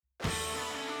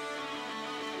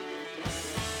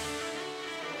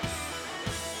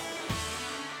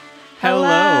Hello,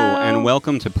 and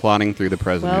welcome to Plotting Through the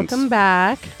Presidents. Welcome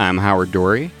back. I'm Howard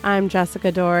Dory. I'm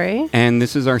Jessica Dory. And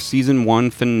this is our season 1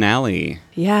 finale.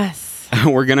 Yes.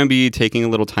 We're going to be taking a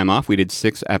little time off. We did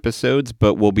 6 episodes,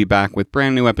 but we'll be back with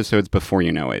brand new episodes before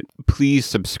you know it. Please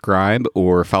subscribe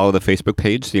or follow the Facebook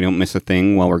page so you don't miss a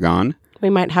thing while we're gone. We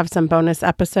might have some bonus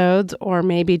episodes or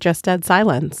maybe just dead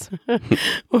silence.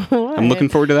 I'm looking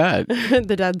forward to that.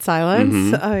 The dead silence?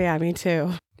 Mm-hmm. Oh, yeah, me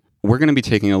too. We're going to be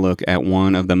taking a look at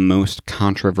one of the most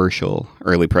controversial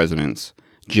early presidents.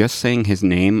 Just saying his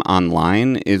name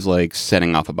online is like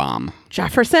setting off a bomb.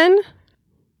 Jefferson?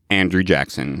 Andrew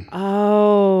Jackson.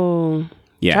 Oh.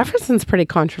 Yeah. Jefferson's pretty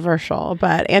controversial,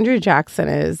 but Andrew Jackson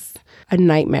is a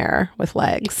nightmare with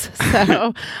legs.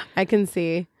 So I can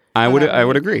see. I would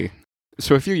agree.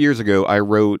 So a few years ago, I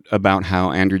wrote about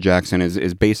how Andrew Jackson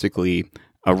is basically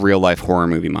a real-life horror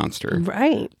movie monster.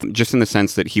 Right. Just in the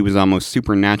sense that he was almost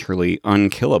supernaturally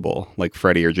unkillable, like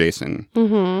Freddy or Jason.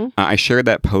 Mm-hmm. I shared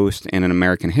that post in an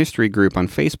American history group on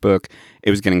Facebook. It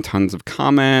was getting tons of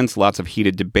comments, lots of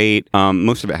heated debate.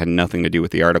 Most of it had nothing to do with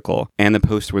the article. And the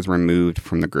post was removed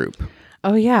from the group.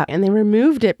 Oh, yeah. And they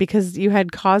removed it because you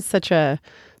had caused such a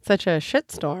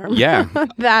shitstorm. Yeah.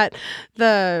 That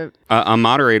the a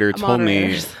moderator told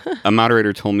moderators. me a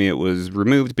moderator told me it was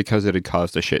removed because it had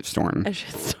caused a shitstorm. A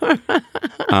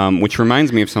shitstorm. Which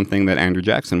reminds me of something that Andrew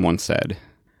Jackson once said.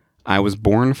 I was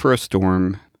born for a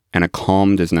storm, and a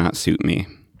calm does not suit me.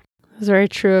 It's very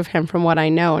true of him from what I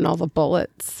know, and all the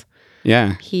bullets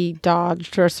Yeah. he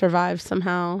dodged or survived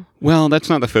somehow. Well, that's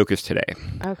not the focus today.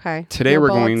 Okay. Today No we're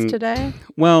bullets going today?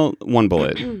 Well, one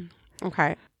bullet.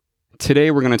 Okay.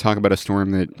 Today we're going to talk about a storm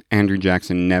that Andrew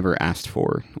Jackson never asked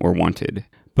for or wanted,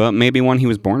 but maybe one he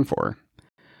was born for.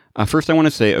 First, I want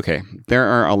to say, okay, there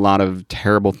are a lot of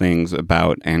terrible things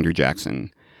about Andrew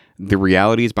Jackson. The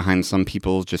realities behind some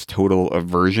people's just total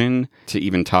aversion to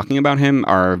even talking about him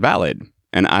are valid,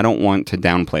 and I don't want to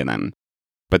downplay them,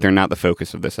 but they're not the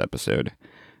focus of this episode.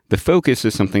 The focus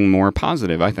is something more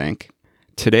positive, I think.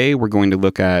 Today, we're going to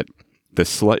look at the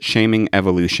slut-shaming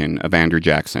evolution of Andrew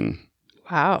Jackson.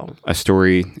 Wow. A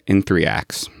story in 3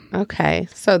 acts. Okay.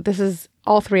 So this is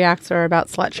all 3 acts are about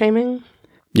slut shaming?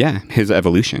 Yeah, his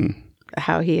evolution.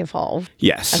 How he evolved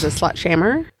Yes. as a slut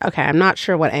shamer? Okay. I'm not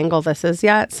sure what angle this is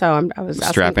yet, so I was asking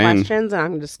Strap in. questions, and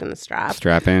I'm just going to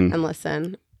Strap in. and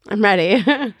listen. I'm ready.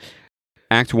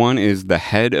 Act 1 is the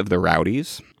head of the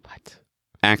rowdies. What?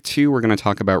 Act 2, we're going to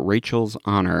talk about Rachel's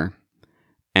honor.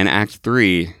 And Act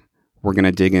 3, we're going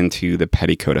to dig into the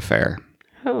petticoat affair.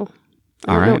 Oh.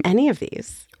 I All don't know right. any of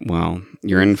these. Well,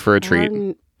 you're in for a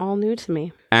treat. All new to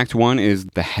me. Act 1 is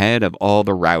the head of all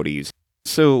the rowdies.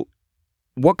 So,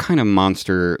 what kind of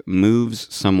monster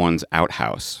moves someone's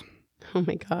outhouse? Oh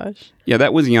my gosh. Yeah,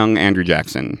 that was young Andrew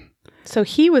Jackson. So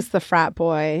he was the frat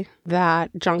boy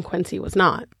that John Quincy was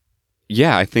not.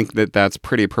 Yeah, I think that that's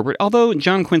pretty appropriate. Although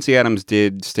John Quincy Adams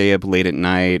did stay up late at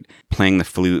night, playing the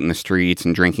flute in the streets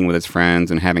and drinking with his friends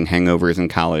and having hangovers in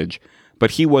college. But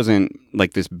he wasn't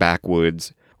like this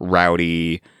backwoods,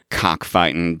 rowdy,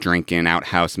 cockfighting, drinking,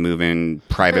 outhouse moving,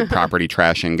 private property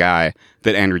trashing guy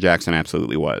that Andrew Jackson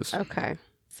absolutely was. Okay.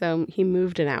 So he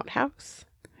moved an outhouse?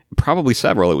 Probably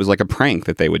several. It was like a prank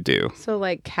that they would do. So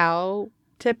like cow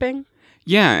tipping?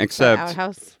 Yeah, The except...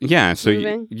 outhouse? Yeah, so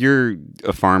moving? you're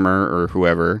a farmer or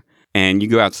whoever, and you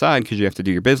go outside because you have to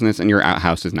do your business, and your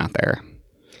outhouse is not there.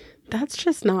 That's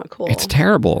just not cool. It's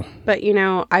terrible. But, you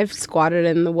know, I've squatted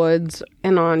in the woods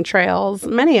and on trails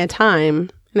many a time,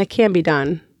 and it can be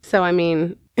done. So, I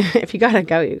mean, if you gotta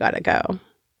go, you gotta go.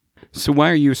 So why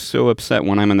are you so upset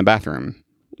when I'm in the bathroom?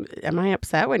 Am I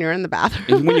upset when you're in the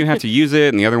bathroom? When you have to use it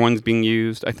and the other one's being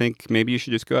used, I think maybe you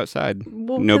should just go outside.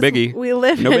 Well, No 'cause biggie. We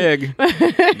live No in,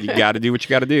 big. You got to do what you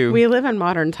got to do. We live in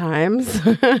modern times.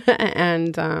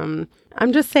 And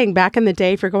I'm just saying, back in the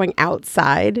day, if you're going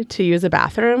outside to use a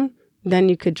bathroom, then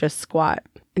you could just squat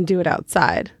and do it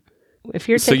outside. If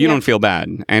you're So you don't feel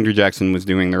bad. Andrew Jackson was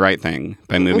doing the right thing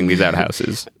by moving these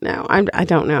outhouses. No, I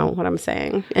don't know what I'm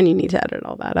saying. And you need to edit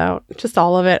all that out. Just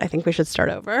all of it. I think we should start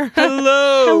over.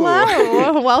 Hello.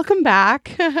 Hello. Welcome back.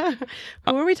 Who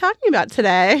are we talking about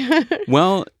today?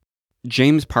 Well,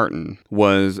 James Parton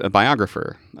was a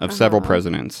biographer of several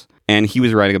presidents, and he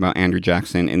was writing about Andrew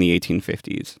Jackson in the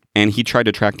 1850s. And he tried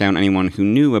to track down anyone who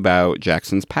knew about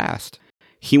Jackson's past.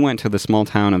 He went to the small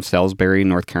town of Salisbury,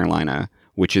 North Carolina,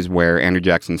 which is where Andrew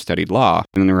Jackson studied law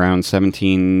in around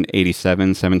 1787,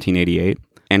 1788.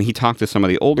 And he talked to some of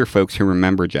the older folks who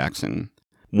remember Jackson.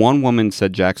 One woman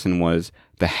said Jackson was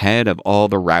the head of all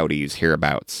the rowdies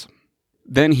hereabouts.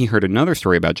 Then he heard another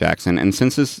story about Jackson, and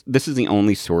since this is the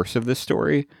only source of this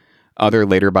story, Other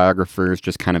later biographers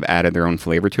just kind of added their own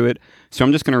flavor to it. So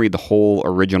I'm just going to read the whole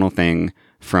original thing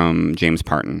from James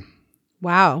Parton.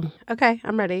 Wow. Okay,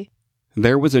 I'm ready.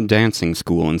 There was a dancing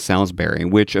school in Salisbury,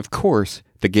 which, of course,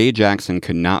 the gay Jackson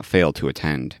could not fail to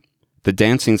attend. The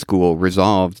dancing school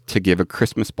resolved to give a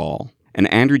Christmas ball,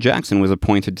 and Andrew Jackson was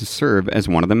appointed to serve as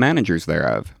one of the managers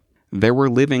thereof. There were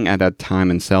living at that time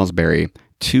in Salisbury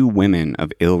 2 women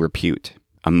of ill repute,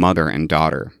 a mother and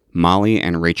daughter, Molly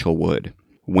and Rachel Wood,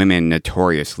 women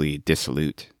notoriously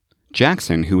dissolute.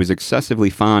 Jackson, who was excessively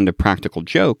fond of practical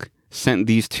joke, sent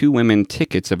these 2 women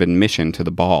tickets of admission to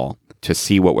the ball to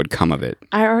see what would come of it.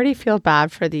 I already feel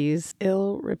bad for these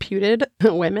ill-reputed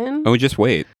women. Oh, just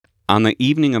wait. On the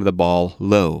evening of the ball,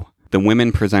 lo, the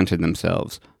women presented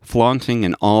themselves, flaunting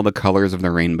in all the colors of the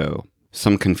rainbow.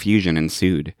 Some confusion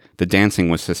ensued. The dancing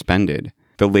was suspended.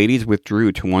 The ladies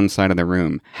withdrew to one side of the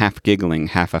room, half giggling,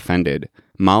 half offended.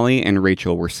 Molly and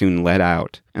Rachel were soon led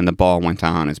out, and the ball went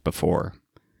on as before.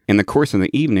 In the course of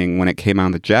the evening, when it came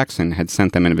out that Jackson had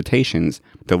sent them invitations,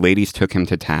 the ladies took him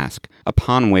to task,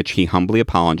 upon which he humbly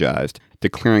apologized,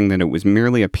 declaring that it was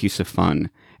merely a piece of fun,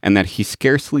 and that he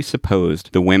scarcely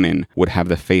supposed the women would have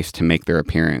the face to make their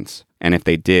appearance, and if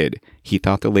they did, he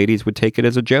thought the ladies would take it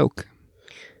as a joke.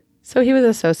 So he was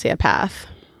a sociopath.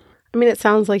 I mean, it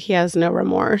sounds like he has no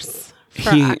remorse for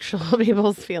actual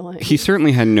people's feelings. He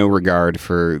certainly had no regard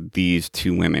for these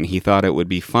 2 women. He thought it would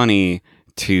be funny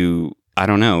to, I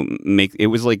don't know,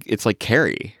 it's like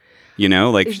Carrie, you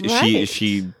know, like right.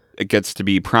 she gets to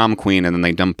be prom queen and then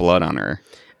they dump blood on her.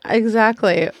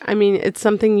 Exactly. I mean, it's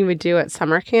something you would do at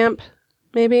summer camp,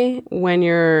 maybe, when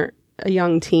you're a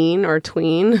young teen or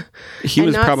tween. He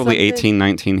was probably 18,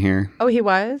 19 here. Oh, he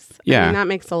was? Yeah. I mean, that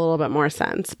makes a little bit more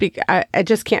sense. I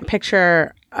just can't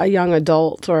picture a young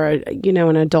adult or,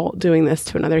 an adult doing this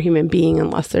to another human being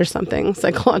unless there's something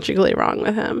psychologically wrong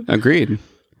with him. Agreed.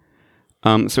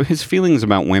 So his feelings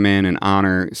about women and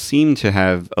honor seem to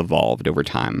have evolved over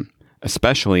time,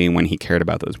 especially when he cared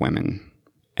about those women.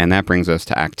 And that brings us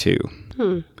to Act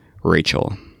 2.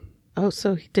 Rachel. Oh,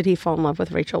 so did he fall in love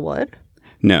with Rachel Wood?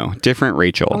 No, different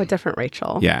Rachel. Oh, a different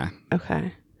Rachel. Yeah.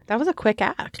 Okay. That was a quick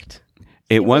act.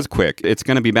 It was quick. It's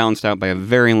going to be balanced out by a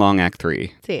very long Act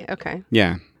 3. See, okay.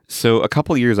 Yeah. So a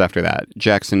couple years after that,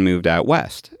 Jackson moved out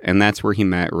west, and that's where he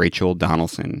met Rachel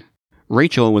Donaldson.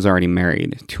 Rachel was already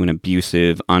married to an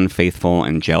abusive, unfaithful,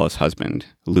 and jealous husband,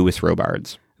 Louis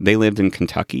Robards. They lived in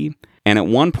Kentucky, and at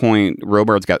one point,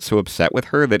 Robards got so upset with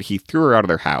her that he threw her out of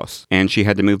their house, and she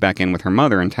had to move back in with her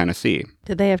mother in Tennessee.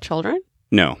 Did they have children?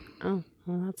 No. Oh,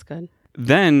 well, that's good.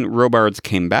 Then Robards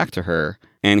came back to her,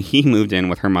 and he moved in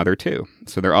with her mother too.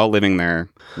 So they're all living there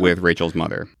with Rachel's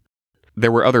mother.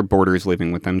 There were other boarders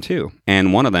living with them too,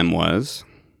 and one of them was...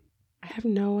 I have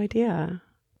no idea.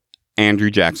 Andrew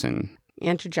Jackson.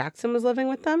 Andrew Jackson was living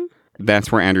with them?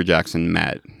 That's where Andrew Jackson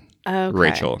met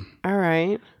Rachel. All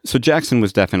right. So Jackson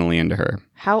was definitely into her.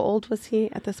 How old was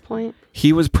he at this point?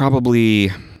 He was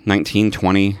probably 19,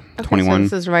 20, 21.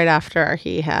 So this is right after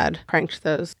he had pranked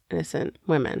those innocent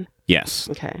women. Yes.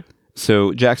 Okay.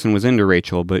 So Jackson was into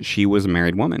Rachel, but she was a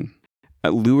married woman.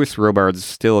 Louis Robards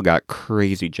still got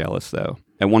crazy jealous, though.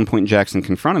 At one point, Jackson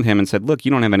confronted him and said, "Look,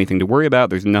 you don't have anything to worry about.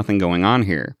 There's nothing going on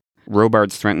here."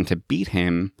 Robards threatened to beat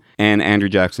him, and Andrew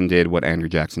Jackson did what Andrew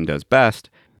Jackson does best.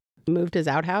 Moved his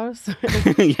outhouse?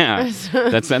 Yeah,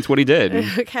 that's what he did.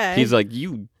 Okay. He's like,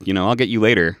 I'll get you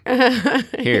later.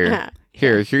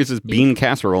 Here's this bean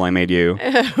casserole I made you.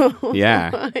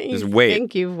 Yeah, just wait.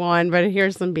 Think you've won, but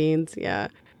here's some beans, yeah.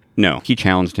 No, he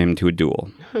challenged him to a duel.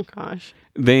 Oh, gosh.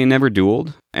 They never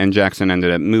dueled, and Jackson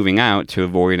ended up moving out to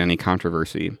avoid any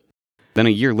controversy. Then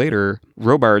a year later,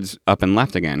 Robards up and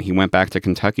left again. He went back to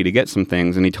Kentucky to get some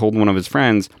things, and he told one of his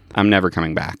friends, "I'm never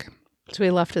coming back." So he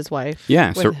left his wife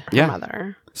with her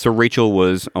mother. So Rachel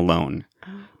was alone,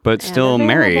 but still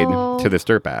married to this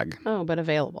dirtbag. Oh, but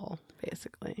available,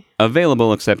 basically.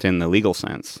 Available except in the legal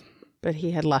sense. But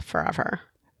he had left forever.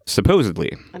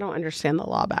 Supposedly. I don't understand the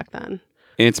law back then.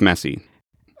 It's messy.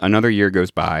 Another year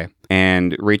goes by,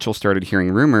 and Rachel started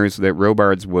hearing rumors that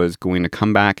Robards was going to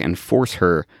come back and force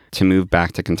her to move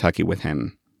back to Kentucky with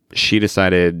him. She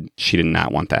decided she did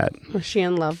not want that. Was she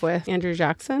in love with Andrew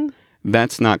Jackson?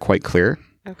 That's not quite clear.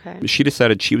 Okay. She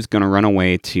decided she was going to run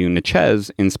away to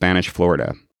Natchez in Spanish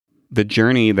Florida. The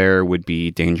journey there would be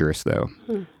dangerous, though,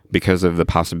 because of the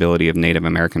possibility of Native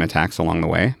American attacks along the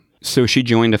way. So she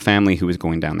joined a family who was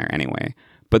going down there anyway,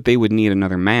 but they would need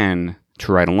another man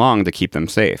to ride along to keep them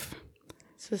safe.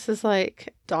 So this is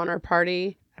like Donner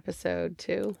Party episode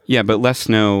 2? Yeah, but less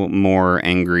snow, more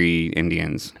angry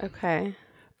Indians. Okay.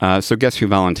 So guess who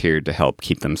volunteered to help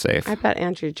keep them safe? I bet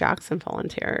Andrew Jackson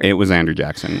volunteered. It was Andrew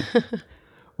Jackson.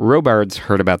 Robards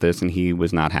heard about this and he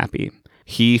was not happy.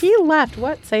 He left.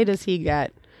 What say does he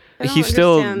get? He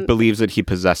still believes that he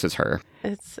possesses her.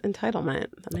 It's entitlement.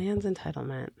 The man's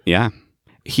entitlement. Yeah.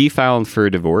 He filed for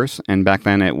a divorce, and back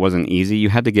then it wasn't easy. You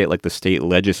had to get like the state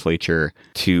legislature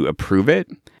to approve it,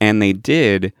 and they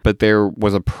did, but there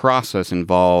was a process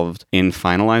involved in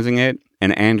finalizing it,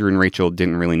 and Andrew and Rachel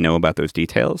didn't really know about those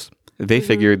details. They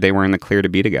figured they were in the clear to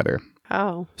be together.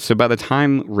 Oh. So by the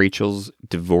time Rachel's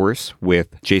divorce with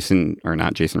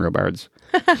Robards,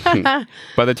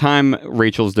 by the time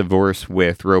Rachel's divorce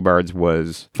with Robards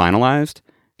was finalized,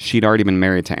 she'd already been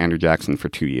married to Andrew Jackson for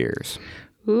 2 years.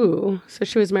 Ooh, so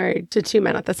she was married to 2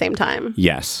 men at the same time.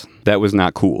 Yes, that was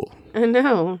not cool.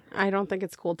 No, I don't think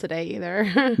it's cool today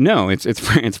either. No, it's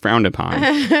frowned upon.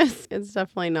 It's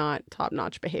definitely not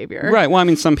top-notch behavior. Right. Well, I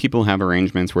mean, some people have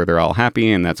arrangements where they're all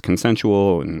happy and that's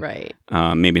consensual and right.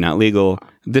 Maybe not legal.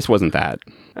 This wasn't that.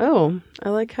 Oh, I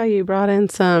like how you brought in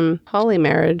some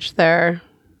polymarriage there,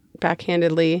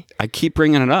 backhandedly. I keep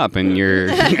bringing it up, and you're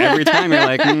every time you're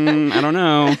like, I don't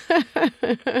know.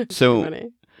 So.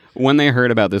 Funny. When they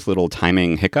heard about this little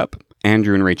timing hiccup,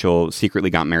 Andrew and Rachel secretly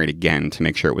got married again to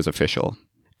make sure it was official.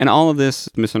 And all of this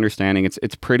misunderstanding,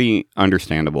 it's pretty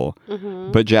understandable.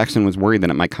 Mm-hmm. But Jackson was worried that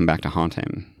it might come back to haunt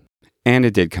him. And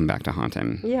it did come back to haunt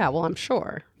him. Yeah, well, I'm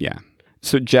sure. Yeah.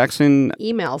 So Jackson...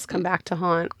 Emails come back to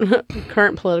haunt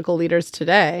current political leaders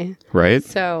today. Right?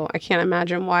 So I can't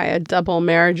imagine why a double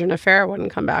marriage and affair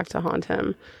wouldn't come back to haunt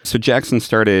him. So Jackson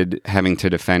started having to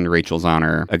defend Rachel's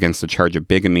honor against the charge of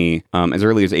bigamy. As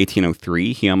early as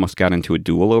 1803, he almost got into a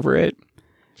duel over it.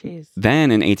 Jeez. Then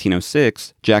in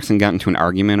 1806, Jackson got into an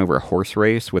argument over a horse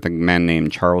race with a man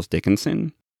named Charles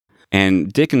Dickinson.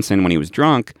 And Dickinson, when he was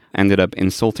drunk, ended up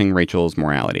insulting Rachel's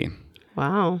morality.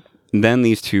 Wow. Then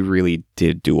these two really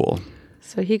did duel.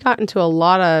 So he got into a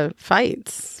lot of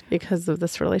fights because of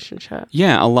this relationship.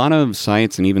 Yeah, a lot of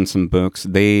sites and even some books,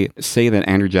 they say that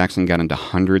Andrew Jackson got into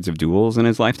hundreds of duels in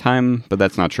his lifetime, but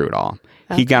that's not true at all.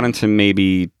 Okay. He got into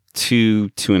maybe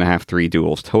 2.5, 3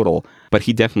 duels total, but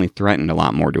he definitely threatened a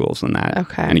lot more duels than that.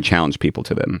 Okay. And he challenged people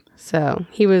to them. So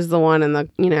he was the one in the,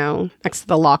 next to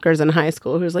the lockers in high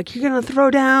school who's like, you're going to throw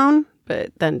down,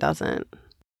 but then doesn't.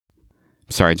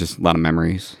 Sorry, just a lot of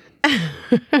memories.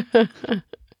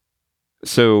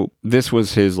 So this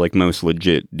was his most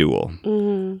legit duel.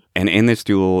 Mm-hmm. And in this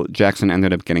duel, Jackson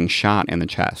ended up getting shot in the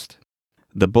chest.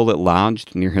 The bullet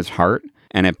lodged near his heart,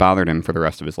 and it bothered him for the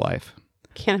rest of his life.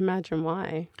 Can't imagine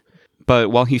why.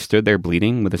 But while he stood there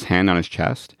bleeding with his hand on his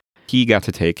chest, he got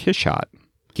to take his shot.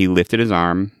 He lifted his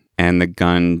arm, and the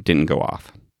gun didn't go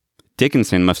off.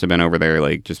 Dickinson must have been over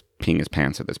there, just peeing his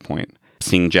pants at this point,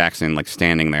 seeing Jackson,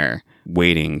 standing there,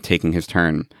 waiting, taking his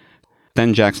turn.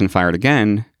 Then Jackson fired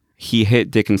again. He hit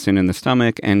Dickinson in the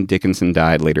stomach, and Dickinson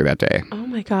died later that day. Oh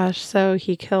my gosh. So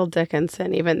he killed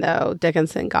Dickinson, even though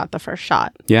Dickinson got the first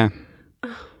shot. Yeah.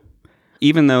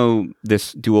 Even though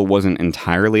this duel wasn't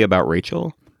entirely about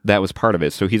Rachel, that was part of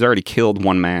it. So he's already killed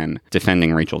one man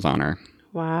defending Rachel's honor.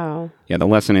 Wow. Yeah, the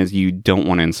lesson is you don't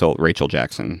want to insult Rachel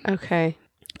Jackson. Okay.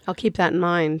 I'll keep that in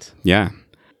mind. Yeah.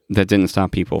 That didn't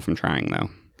stop people from trying, though.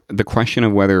 The question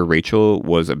of whether Rachel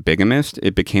was a bigamist,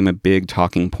 it became a big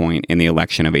talking point in the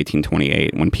election of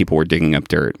 1828 when people were digging up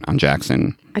dirt on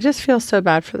Jackson. I just feel so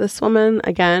bad for this woman.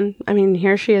 Again, I mean,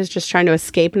 here she is just trying to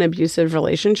escape an abusive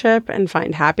relationship and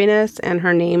find happiness, and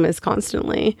her name is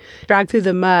constantly dragged through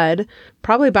the mud,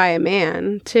 probably by a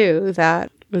man, too,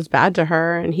 that was bad to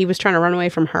her, and he was trying to run away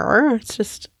from her. It's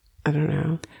just, I don't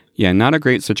know. Yeah, not a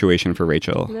great situation for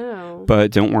Rachel. No.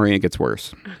 But don't worry, it gets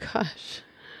worse. Oh, gosh.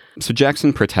 So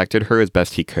Jackson protected her as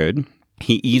best he could.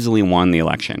 He easily won the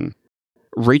election.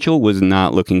 Rachel was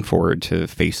not looking forward to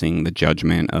facing the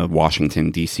judgment of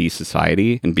Washington, D.C.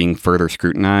 society and being further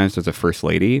scrutinized as a first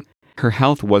lady. Her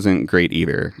health wasn't great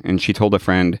either, and she told a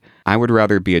friend, "I would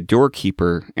rather be a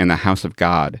doorkeeper in the house of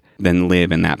God than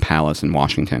live in that palace in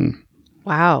Washington."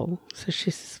 Wow. So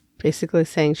she's basically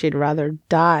saying she'd rather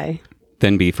die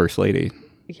than be first lady.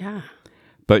 Yeah.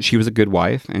 But she was a good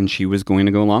wife, and she was going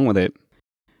to go along with it.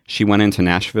 She went into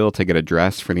Nashville to get a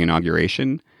dress for the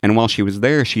inauguration, and while she was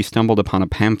there, she stumbled upon a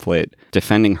pamphlet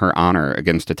defending her honor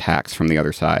against attacks from the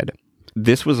other side.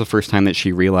 This was the first time that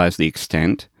she realized the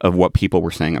extent of what people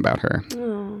were saying about her.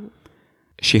 Oh.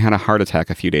 She had a heart attack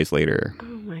a few days later. Oh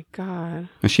my God.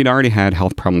 Now, she'd already had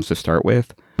health problems to start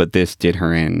with, but this did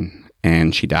her in,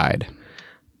 and she died.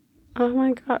 Oh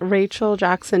my God. Rachel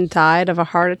Jackson died of a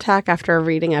heart attack after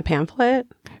reading a pamphlet?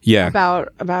 Yeah.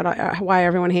 About why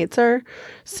everyone hates her.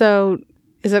 So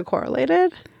is it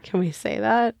correlated? Can we say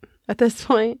that at this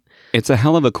point? It's a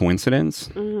hell of a coincidence.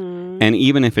 Mm-hmm. And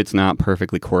even if it's not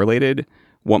perfectly correlated,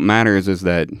 What matters is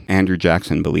that Andrew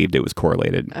Jackson believed it was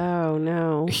correlated. Oh,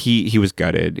 no. He was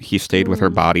gutted. He stayed with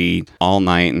her body all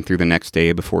night and through the next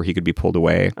day before he could be pulled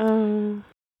away. Oh.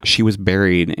 She was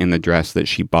buried in the dress that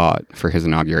she bought for his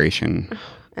inauguration.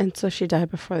 And so she died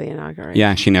before the inauguration.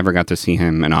 Yeah, she never got to see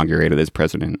him inaugurated as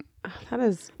president. Oh, that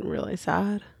is really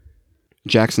sad.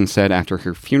 Jackson said after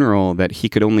her funeral that he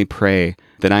could only pray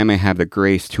that I may have the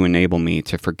grace to enable me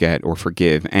to forget or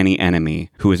forgive any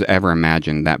enemy who has ever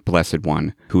imagined that blessed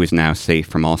one who is now safe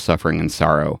from all suffering and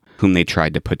sorrow, whom they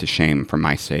tried to put to shame for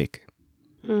my sake.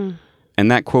 Mm.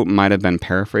 And that quote might have been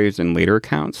paraphrased in later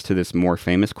accounts to this more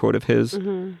famous quote of his,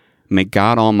 May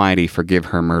God Almighty forgive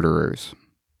her murderers.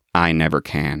 I never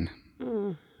can.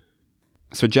 Mm.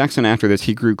 So Jackson, after this,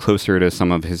 he grew closer to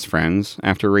some of his friends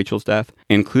after Rachel's death,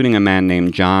 including a man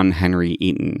named John Henry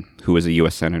Eaton, who was a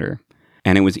U.S. Senator.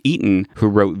 And it was Eaton who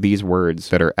wrote these words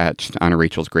that are etched on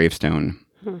Rachel's gravestone.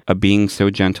 A being so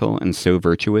gentle and so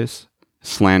virtuous,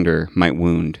 slander might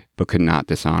wound, but could not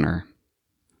dishonor.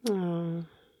 Oh.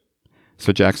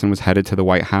 So Jackson was headed to the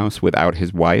White House without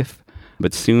his wife,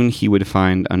 but soon he would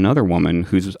find another woman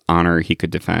whose honor he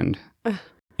could defend.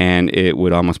 And it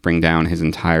would almost bring down his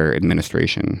entire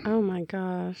administration. Oh my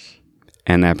gosh.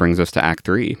 And that brings us to Act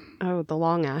 3. Oh, the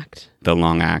long act. The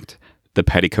long act. The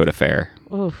Petticoat Affair.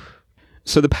 Oof.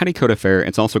 So the Petticoat Affair,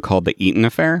 it's also called the Eaton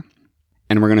Affair.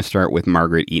 And we're going to start with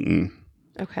Margaret Eaton.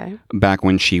 Okay. Back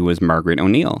when she was Margaret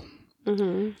O'Neill.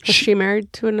 Was she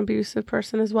married to an abusive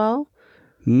person as well?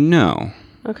 No.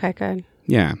 Okay, good.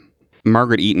 Yeah.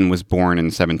 Margaret Eaton was born in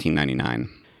 1799.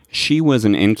 She was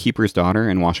an innkeeper's daughter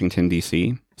in Washington,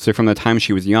 D.C. So from the time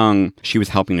she was young, she was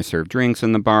helping to serve drinks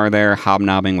in the bar there,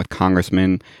 hobnobbing with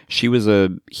congressmen. She was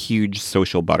a huge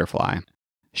social butterfly.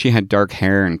 She had dark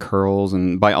hair and curls,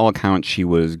 and by all accounts, she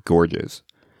was gorgeous.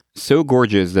 So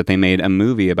gorgeous that they made a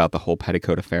movie about the whole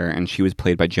Petticoat Affair, and she was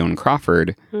played by Joan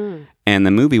Crawford. And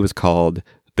the movie was called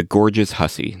The Gorgeous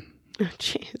Hussy. Oh,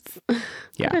 jeez.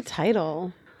 Yeah. What a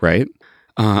title. Right?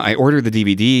 I ordered the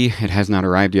DVD. It has not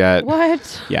arrived yet.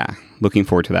 What? Yeah. Looking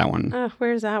forward to that one. Oh,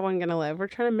 where's that one going to live? We're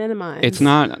trying to minimize. It's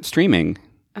not streaming.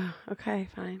 Oh, okay,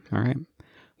 fine. All right.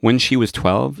 When she was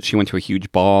 12, she went to a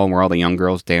huge ball where all the young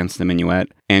girls danced the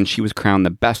minuet, and she was crowned the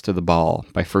best of the ball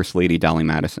by First Lady Dolly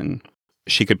Madison.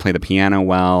 She could play the piano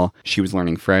well. She was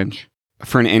learning French.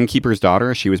 For an innkeeper's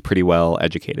daughter, she was pretty well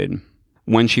educated.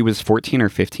 When she was 14 or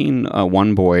 15,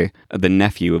 one boy, the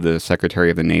nephew of the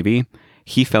Secretary of the Navy,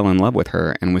 he fell in love with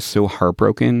her and was so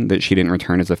heartbroken that she didn't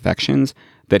return his affections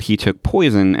that he took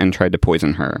poison and tried to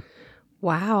poison her.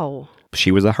 Wow.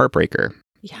 She was a heartbreaker.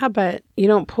 Yeah, but you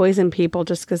don't poison people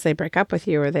just because they break up with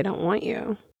you or they don't want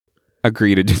you.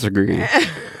 Agree to disagree.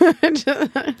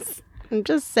 I'm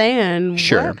just saying.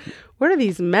 Sure. What are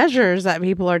these measures that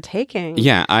people are taking?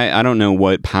 Yeah, I don't know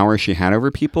what power she had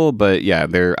over people, but yeah,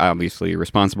 they're obviously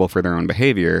responsible for their own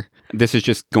behavior. This is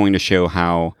just going to show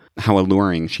how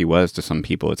alluring she was to some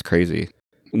people. It's crazy.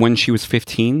 When she was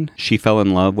 15, she fell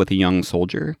in love with a young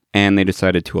soldier, and they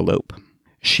decided to elope.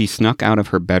 She snuck out of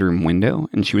her bedroom window,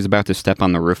 and she was about to step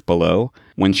on the roof below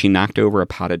when she knocked over a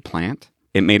potted plant.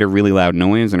 It made a really loud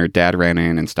noise, and her dad ran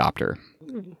in and stopped her.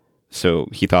 So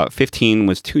he thought 15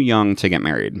 was too young to get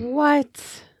married.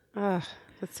 What? Ugh,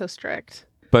 that's so strict.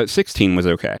 But 16 was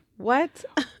okay. What?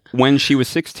 When she was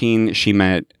 16, she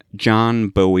met John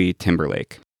Bowie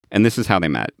Timberlake. And this is how they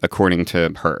met, according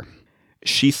to her.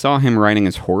 She saw him riding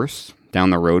his horse down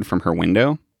the road from her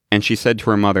window, and she said to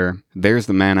her mother, "There's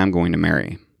the man I'm going to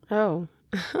marry." Oh.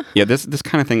 Yeah, this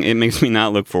kind of thing, it makes me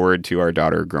not look forward to our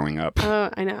daughter growing up. Oh,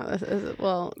 I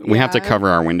know. We have to cover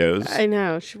our windows. I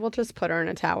know. We'll just put her in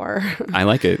a tower. I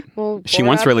like it. She We'll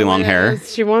wants really long hair.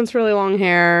 She wants really long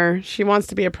hair. She wants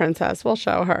to be a princess. We'll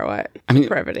show her what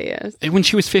brevity is. When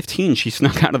she was 15, she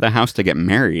snuck out of the house to get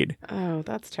married. Oh,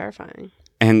 that's terrifying.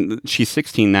 And she's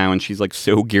 16 now, and she's like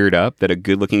so geared up that a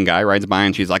good-looking guy rides by,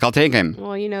 and she's like, "I'll take him."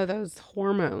 Well, those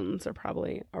hormones are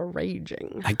probably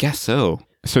raging. I guess so.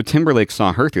 So Timberlake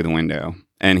saw her through the window,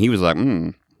 and he was like, I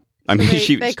mean,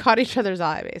 they caught each other's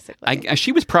eye, basically.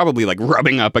 She was probably like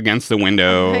rubbing up against the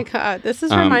window. Oh my God. This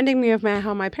is reminding me of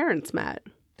how my parents met.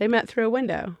 They met through a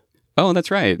window. Oh, that's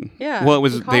right. Yeah. Well,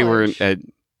 they were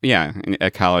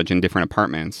at college in different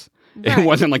apartments. Right. It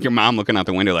wasn't like your mom looking out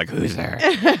the window like, "Who's there?"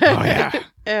 Oh, yeah.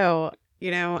 Ew.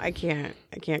 I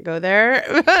can't go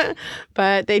there.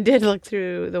 But they did look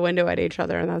through the window at each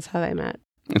other, and that's how they met.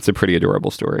 It's a pretty adorable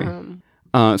story.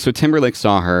 So Timberlake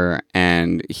saw her,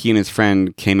 and he and his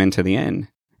friend came into the inn.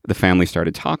 The family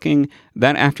started talking.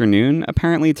 That afternoon,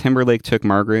 apparently Timberlake took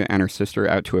Margaret and her sister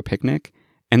out to a picnic,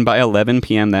 and by 11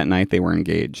 p.m. that night, they were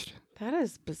engaged. That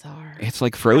is bizarre. It's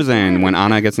like Frozen when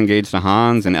Anna gets engaged to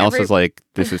Hans and Elsa's like,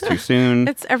 this is too soon.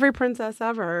 It's every princess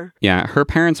ever. Yeah, her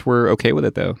parents were okay with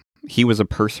it though. He was a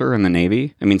purser in the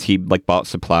Navy. It means he like bought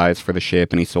supplies for the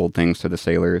ship and he sold things to the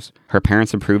sailors. Her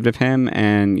parents approved of him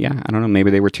and yeah, I don't know,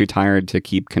 maybe they were too tired to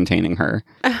keep containing her.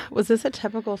 Was this a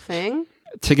typical thing?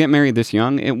 To get married this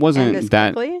young, it wasn't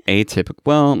that atypical.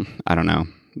 Well, I don't know.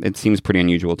 It seems pretty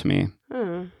unusual to me.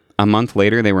 A month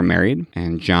later, they were married,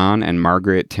 and John and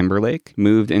Margaret Timberlake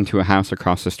moved into a house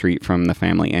across the street from the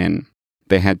family inn.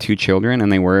 They had 2 children,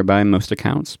 and they were, by most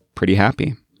accounts, pretty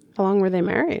happy. How long were they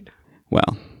married?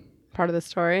 Well, part of the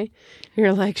story.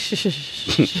 You're like,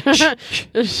 shh.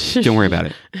 Don't worry about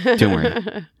it. Don't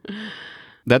worry.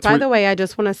 By the way, I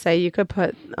just want to say you could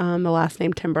put the last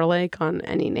name Timberlake on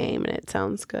any name, and it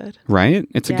sounds good. Right?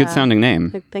 It's a good sounding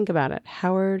name. Like, think about it.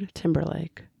 Howard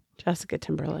Timberlake. Jessica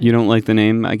Timberlake. You don't like the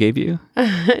name I gave you?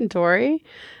 Dory?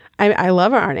 I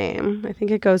love our name. I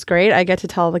think it goes great. I get to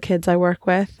tell the kids I work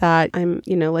with that I'm,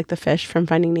 like the fish from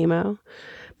Finding Nemo.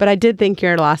 But I did think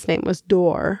your last name was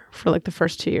Door for like the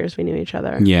first 2 years we knew each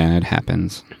other. Yeah, it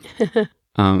happens.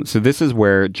 So this is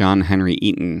where John Henry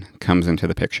Eaton comes into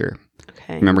the picture.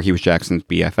 Okay. Remember, he was Jackson's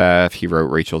BFF. He wrote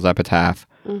Rachel's epitaph.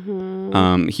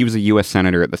 Mm-hmm. He was a U.S.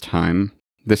 senator at the time.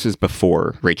 This is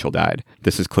before Rachel died.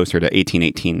 This is closer to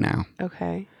 1818 now.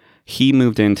 Okay. He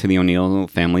moved into the O'Neill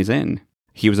family's inn.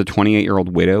 He was a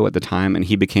 28-year-old widow at the time, and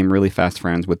he became really fast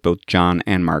friends with both John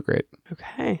and Margaret.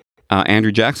 Okay.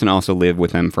 Andrew Jackson also lived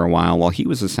with them for a while he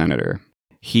was a senator.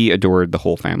 He adored the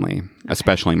whole family,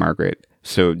 especially Margaret.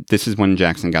 So this is when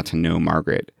Jackson got to know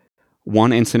Margaret.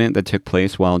 One incident that took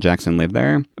place while Jackson lived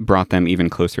there brought them even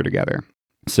closer together.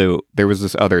 So there was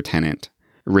this other tenant,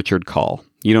 Richard Call.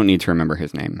 You don't need to remember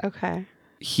his name. Okay.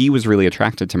 He was really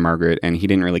attracted to Margaret, and he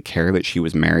didn't really care that she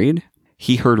was married.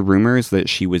 He heard rumors that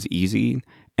she was easy,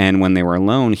 and when they were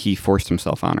alone, he forced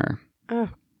himself on her. Oh,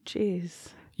 jeez.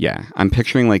 Yeah, I'm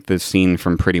picturing like the scene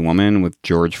from Pretty Woman with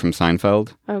George from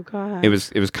Seinfeld. Oh, God. It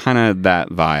was kind of that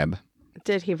vibe.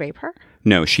 Did he rape her?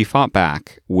 No, she fought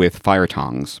back with fire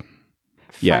tongs.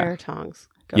 Fire tongs.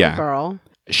 Go girl.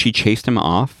 She chased him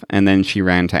off, and then she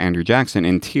ran to Andrew Jackson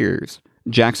in tears.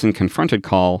 Jackson confronted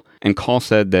Call, and Call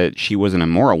said that she was an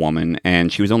immoral woman,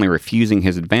 and she was only refusing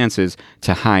his advances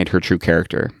to hide her true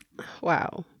character.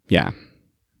 Wow. Yeah.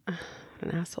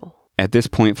 An asshole. At this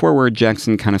point forward,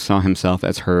 Jackson kind of saw himself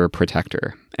as her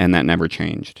protector, and that never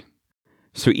changed.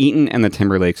 So Eaton and the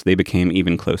Timberlakes, they became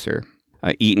even closer.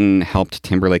 Eaton helped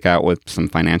Timberlake out with some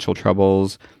financial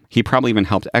troubles. He probably even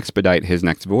helped expedite his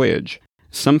next voyage.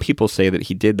 Some people say that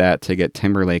he did that to get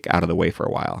Timberlake out of the way for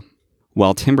a while.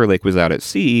 While Timberlake was out at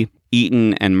sea,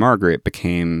 Eaton and Margaret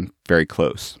became very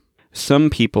close. Some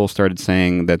people started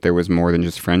saying that there was more than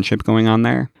just friendship going on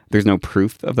there. There's no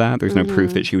proof of that. There's no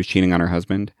proof that she was cheating on her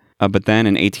husband. But then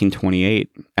in 1828,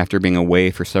 after being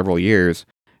away for several years,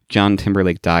 John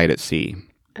Timberlake died at sea.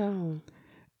 Oh.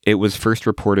 It was first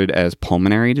reported as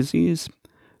pulmonary disease,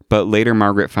 but later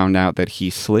Margaret found out that he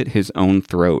slit his own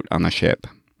throat on the ship.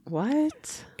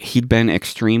 What? He'd been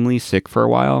extremely sick for a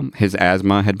while. His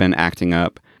asthma had been acting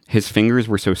up. His fingers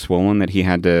were so swollen that he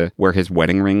had to wear his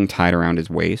wedding ring tied around his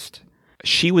waist.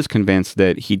 She was convinced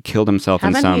that he'd killed himself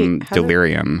in some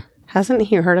delirium. Hasn't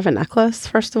he heard of a necklace,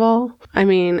 first of all? I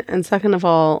mean, and second of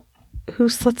all, who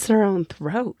slits their own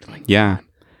throat? Yeah.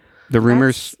 The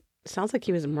rumors... Sounds like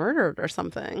he was murdered or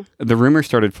something. The rumors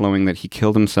started flowing that he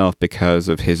killed himself because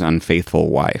of his unfaithful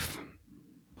wife.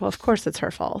 Well, of course it's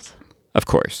her fault. Of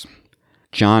course.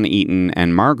 John Eaton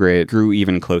and Margaret grew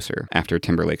even closer after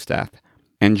Timberlake's death.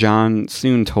 And John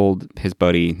soon told his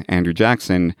buddy, Andrew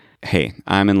Jackson, hey,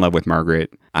 I'm in love with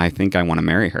Margaret. I think I want to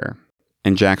marry her.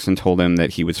 And Jackson told him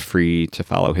that he was free to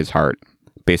follow his heart.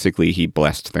 Basically, he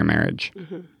blessed their marriage.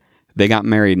 Mm-hmm. They got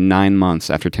married 9 months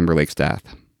after Timberlake's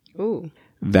death. Ooh.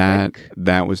 That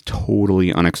was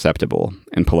totally unacceptable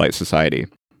in polite society.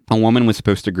 A woman was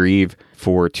supposed to grieve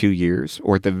for 2 years,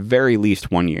 or at the very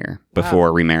least 1 year,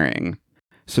 before remarrying.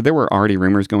 So there were already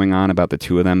rumors going on about the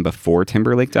two of them before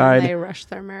Timberlake died. And they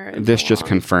rushed their marriage. This just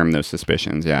confirmed those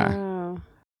suspicions, yeah.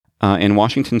 In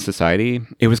Washington society,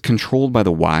 it was controlled by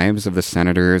the wives of the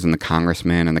senators and the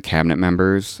congressmen and the cabinet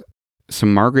members. So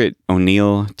Margaret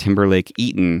O'Neill Timberlake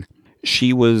Eaton,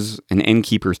 she was an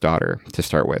innkeeper's daughter to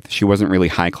start with. She wasn't really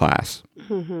high class.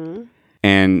 Mm-hmm.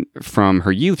 And from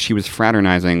her youth, she was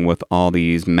fraternizing with all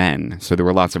these men. So there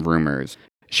were lots of rumors.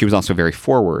 She was also very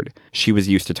forward. She was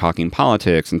used to talking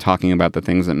politics and talking about the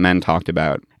things that men talked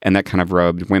about. And that kind of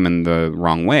rubbed women the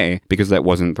wrong way because that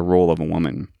wasn't the role of a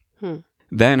woman.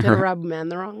 Then Did it rub men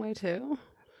the wrong way too?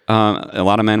 A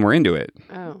lot of men were into it.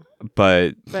 Oh.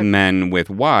 But men with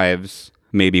wives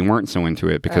maybe weren't so into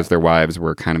it because their wives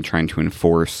were kind of trying to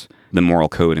enforce the moral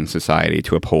code in society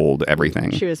to uphold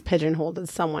everything. She was pigeonholed as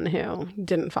someone who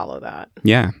didn't follow that.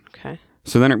 Yeah. Okay.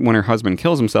 So then when her husband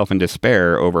kills himself in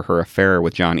despair over her affair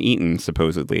with John Eaton,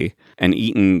 supposedly, and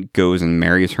Eaton goes and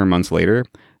marries her months later,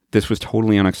 this was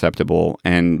totally unacceptable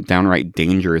and downright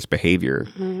dangerous behavior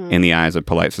in the eyes of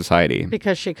polite society.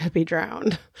 Because she could be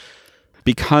drowned.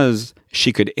 Because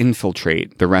she could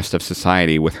infiltrate the rest of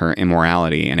society with her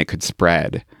immorality and it could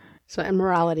spread. So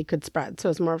immorality could spread. So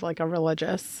it's more of like a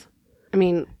religious. I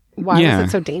mean, why was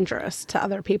it so dangerous to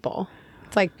other people?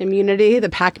 It's like immunity, the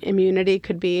pack immunity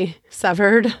could be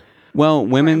severed. Well,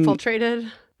 women infiltrated.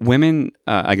 Women,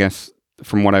 I guess,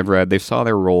 from what I've read, they saw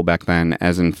their role back then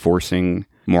as enforcing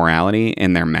morality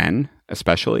in their men,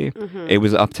 especially. It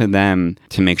was up to them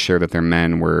to make sure that their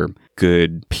men were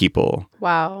good people.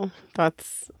 Wow,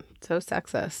 that's so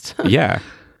sexist. Yeah.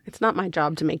 It's not my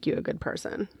job to make you a good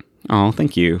person. Oh,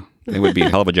 thank you. It would be a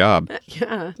hell of a job.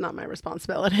 Yeah, it's not my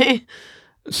responsibility.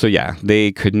 So yeah,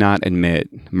 they could not admit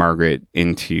Margaret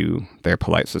into their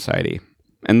polite society.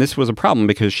 And this was a problem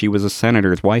because she was a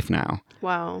senator's wife now.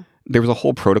 Wow. There was a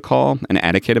whole protocol and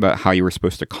etiquette about how you were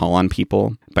supposed to call on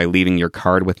people by leaving your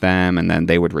card with them, and then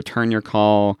they would return your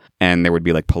call, and there would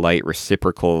be like polite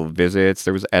reciprocal visits.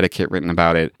 There was etiquette written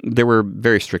about it. There were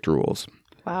very strict rules.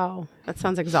 Wow. That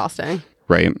sounds exhausting.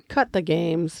 Right. Cut the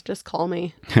games. Just call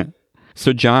me.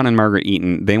 So John and Margaret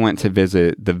Eaton, they went to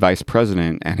visit the vice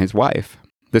president and his wife.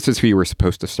 This is who you were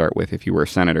supposed to start with if you were a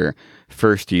senator.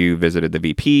 First, you visited the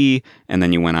VP, and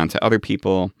then you went on to other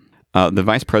people. The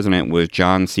vice president was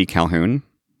John C. Calhoun,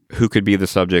 who could be the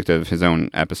subject of his own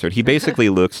episode. He basically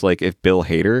looks like if Bill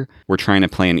Hader were trying to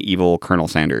play an evil Colonel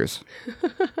Sanders.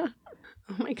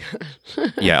 Oh my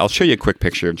God. Yeah, I'll show you a quick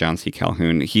picture of John C.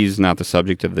 Calhoun. He's not the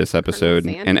subject of this episode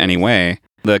in any way.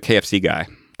 The KFC guy,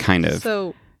 kind of.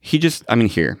 So he just, I mean,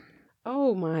 here.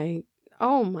 Oh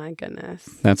my goodness.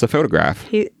 That's a photograph.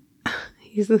 He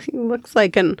looks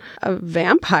like a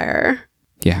vampire.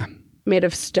 Yeah. Made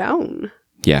of stone.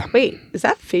 Yeah. Wait, is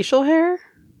that facial hair?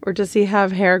 Or does he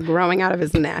have hair growing out of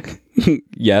his neck?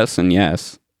 Yes and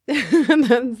yes.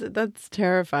 That's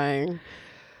terrifying.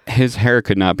 His hair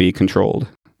could not be controlled.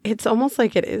 It's almost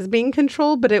like it is being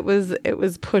controlled, but it was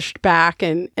pushed back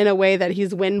in a way that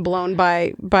he's wind blown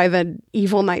by the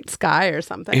evil night sky or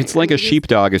something. It's like a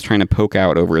sheepdog is trying to poke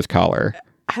out over his collar.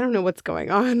 I don't know what's going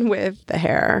on with the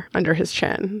hair under his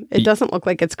chin. It doesn't look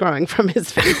like it's growing from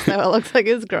his face, though. It looks like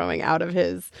it's growing out of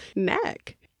his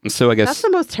neck. So I guess that's the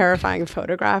most terrifying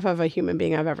photograph of a human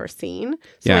being I've ever seen.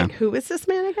 So yeah. Wait, who is this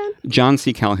man again? John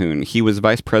C. Calhoun. He was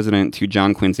vice president to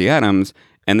John Quincy Adams.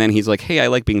 And then he's like, hey, I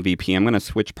like being VP. I'm going to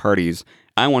switch parties.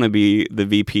 I want to be the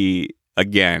VP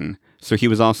again. So he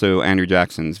was also Andrew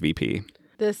Jackson's VP.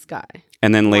 This guy.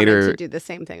 And then later, to do the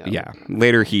same thing over. Yeah.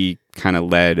 Later, he kind of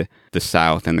led the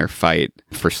South in their fight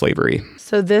for slavery.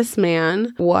 So this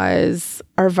man was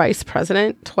our vice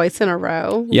president twice in a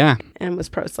row. Yeah. And was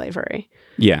pro-slavery.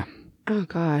 Yeah. Oh,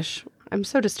 gosh. I'm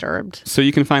so disturbed. So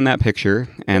you can find that picture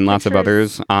and lots of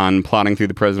others on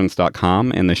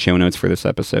plottingthroughthepresidents.com in the show notes for this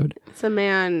episode. It's a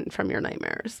man from your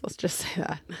nightmares. Let's just say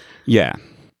that. Yeah.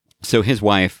 So his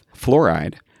wife,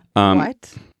 Fluoride.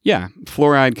 What? Yeah.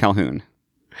 Fluoride Calhoun.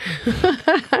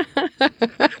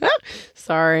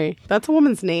 Sorry. That's a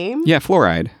woman's name? Yeah,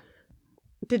 Fluoride.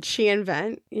 Did she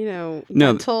invent, no,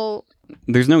 mental...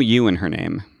 There's no U in her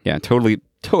name. Yeah, totally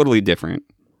different.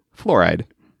 Fluoride.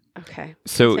 Okay.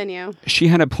 So continue. She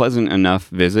had a pleasant enough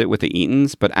visit with the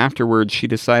Eatons, but afterwards she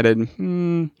decided,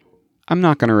 I'm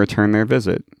not going to return their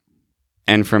visit.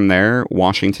 And from there,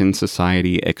 Washington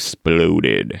society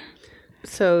exploded.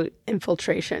 So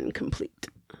infiltration complete.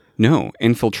 No,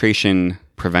 infiltration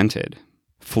prevented.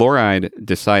 Fluoride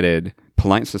decided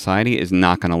polite society is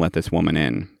not going to let this woman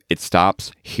in. It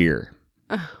stops here.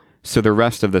 So the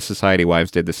rest of the society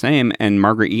wives did the same, and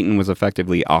Margaret Eaton was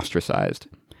effectively ostracized.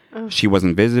 She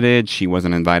wasn't visited. She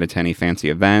wasn't invited to any fancy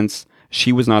events.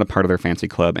 She was not a part of their fancy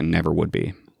club and never would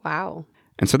be. Wow.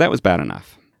 And so that was bad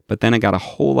enough. But then it got a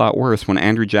whole lot worse when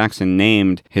Andrew Jackson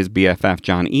named his BFF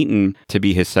John Eaton to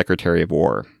be his Secretary of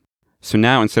War. So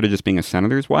now, instead of just being a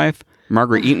senator's wife,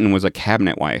 Margaret Eaton was a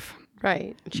cabinet wife.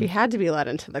 Right. She had to be let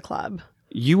into the club.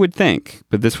 You would think,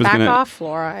 but this was going to... Back off,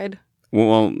 Fluoride.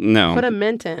 Well, no. Put a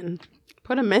mint in.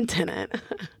 Put a mint in it.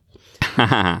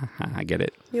 I get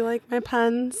it. You like my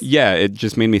puns? Yeah, it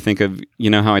just made me think of,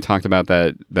 how I talked about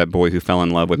that boy who fell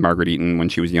in love with Margaret Eaton when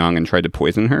she was young and tried to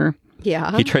poison her?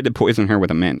 Yeah. He tried to poison her with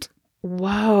a mint.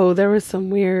 Whoa, there was some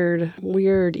weird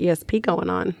ESP going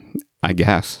on. I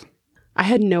guess. I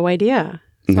had no idea.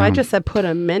 So No. I just said put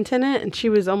a mint in it, and she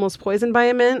was almost poisoned by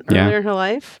a mint earlier in her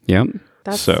life. Yep.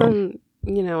 That's so, some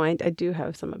I do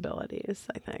have some abilities,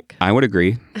 I think. I would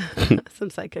agree. Some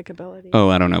psychic abilities. Oh,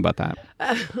 I don't know about that.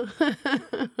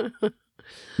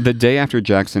 The day after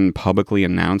Jackson publicly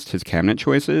announced his cabinet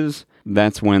choices,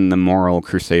 that's when the moral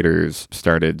crusaders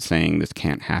started saying this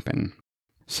can't happen.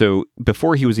 So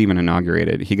before he was even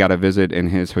inaugurated, he got a visit in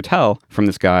his hotel from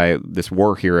this guy, this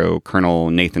war hero, Colonel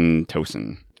Nathan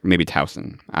Towson. Maybe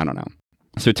Towson. I don't know.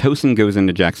 So Towson goes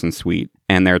into Jackson's suite,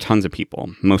 and there are tons of people.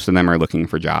 Most of them are looking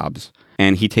for jobs.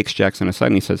 And he takes Jackson aside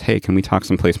and he says, hey, can we talk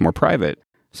someplace more private?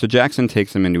 So Jackson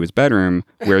takes him into his bedroom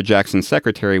where Jackson's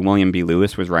secretary, William B.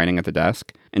 Lewis, was writing at the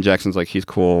desk. And Jackson's like, he's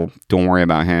cool. Don't worry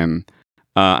about him.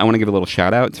 I want to give a little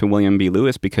shout out to William B.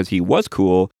 Lewis because he was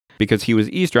cool, because he was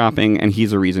eavesdropping, and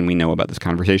he's the reason we know about this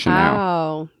conversation now.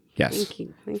 Oh. Yes.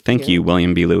 Thank you,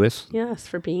 William B. Lewis. Yes,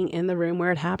 for being in the room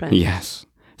where it happened. Yes.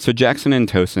 So Jackson and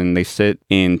Towson, they sit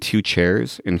in 2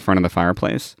 chairs in front of the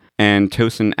fireplace. And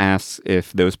Towson asks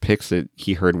if those picks that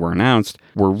he heard were announced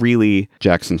were really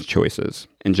Jackson's choices.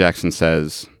 And Jackson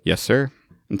says, yes, sir.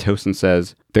 And Towson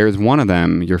says, there's one of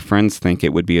them your friends think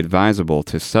it would be advisable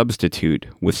to substitute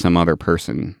with some other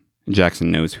person. Jackson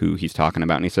knows who he's talking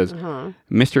about. And he says,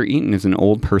 Mr. Eaton is an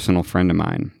old personal friend of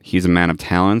mine. He's a man of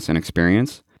talents and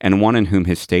experience, and one in whom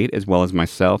his state, as well as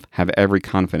myself, have every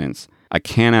confidence. I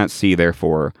cannot see,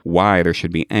 therefore, why there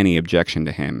should be any objection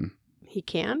to him. He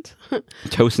can't?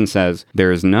 Towson says,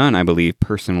 there is none, I believe,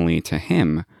 personally to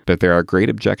him, but there are great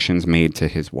objections made to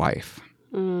his wife.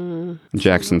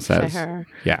 Jackson says,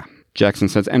 yeah. Jackson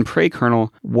says, and pray,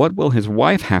 Colonel, what will his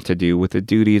wife have to do with the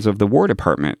duties of the War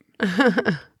Department?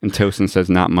 And Towson says,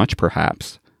 not much,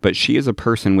 perhaps, but she is a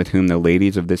person with whom the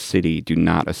ladies of this city do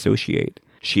not associate.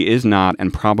 She is not,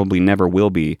 and probably never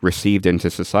will be, received into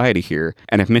society here,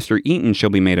 and if Mr. Eaton shall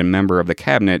be made a member of the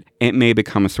cabinet, it may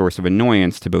become a source of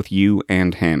annoyance to both you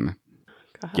and him.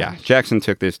 Gosh. Yeah, Jackson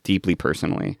took this deeply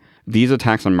personally. These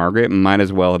attacks on Margaret might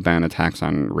as well have been attacks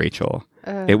on Rachel.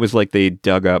 It was like they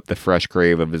dug up the fresh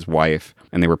grave of his wife,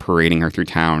 and they were parading her through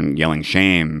town, yelling,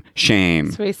 shame,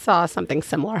 shame. So we saw something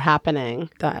similar happening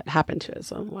that happened to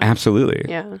his own wife. Absolutely.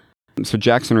 Yeah. So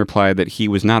Jackson replied that he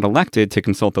was not elected to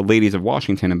consult the ladies of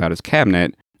Washington about his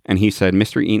cabinet, and he said,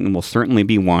 Mr. Eaton will certainly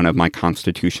be one of my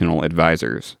constitutional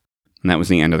advisors. And that was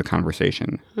the end of the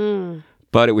conversation.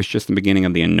 But it was just the beginning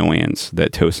of the annoyance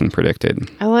that Towson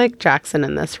predicted. I like Jackson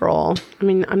in this role. I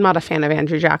mean, I'm not a fan of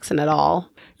Andrew Jackson at all.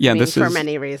 Yeah, for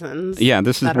many reasons. Yeah,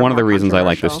 this is one of the reasons I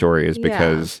like this story is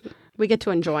because we get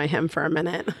to enjoy him for a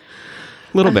minute. A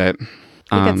little bit.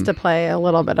 He gets to play a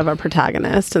little bit of a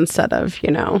protagonist instead of,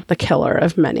 the killer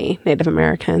of many Native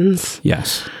Americans.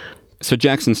 Yes. So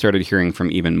Jackson started hearing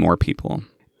from even more people,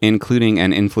 including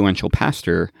an influential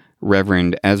pastor,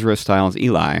 Reverend Ezra Stiles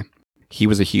Eli. He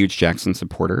was a huge Jackson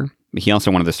supporter. He also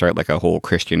wanted to start like a whole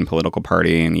Christian political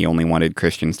party, and he only wanted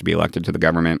Christians to be elected to the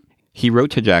government. He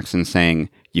wrote to Jackson saying,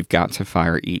 you've got to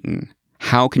fire Eaton.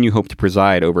 How can you hope to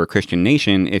preside over a Christian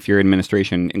nation if your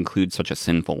administration includes such a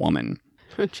sinful woman?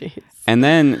 Oh, jeez. And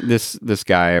then this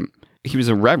guy, he was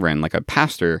a reverend, like a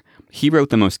pastor. He wrote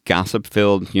the most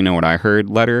gossip-filled, you know what I heard,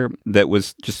 letter that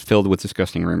was just filled with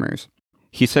disgusting rumors.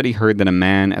 He said he heard that a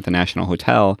man at the National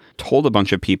Hotel told a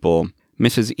bunch of people,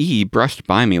 Mrs. E brushed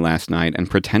by me last night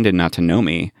and pretended not to know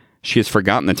me. She has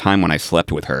forgotten the time when I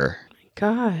slept with her.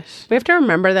 Gosh. We have to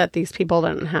remember that these people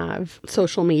didn't have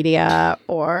social media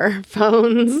or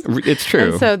phones. It's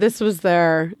true. And so this was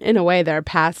in a way, their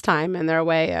pastime and their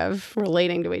way of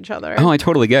relating to each other. Oh, I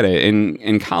totally get it.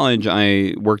 In college,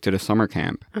 I worked at a summer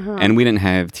camp, and we didn't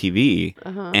have TV.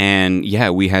 And yeah,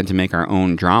 we had to make our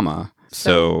own drama.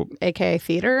 So AKA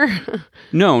theater?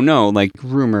 No, like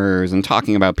rumors and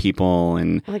talking about people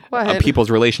and like what?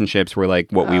 People's relationships were like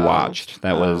what we watched.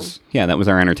 That was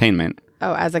our entertainment.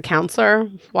 Oh, as a counselor,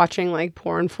 watching like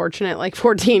poor unfortunate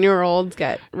 14-year-olds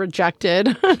get rejected.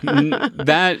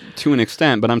 That to an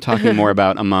extent, but I'm talking more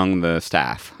about among the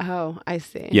staff. Oh, I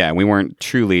see. Yeah, we weren't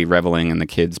truly reveling in the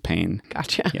kids' pain.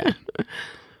 Gotcha. Yeah.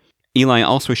 Eli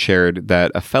also shared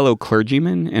that a fellow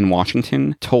clergyman in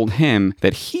Washington told him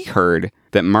that he heard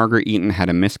that Margaret Eaton had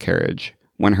a miscarriage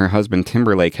when her husband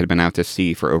Timberlake had been out to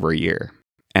sea for over a year.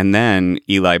 And then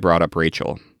Eli brought up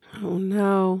Rachel. Oh,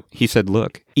 no. He said,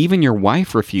 look, even your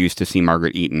wife refused to see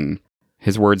Margaret Eaton.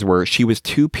 His words were, she was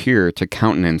too pure to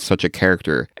countenance such a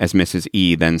character as Mrs.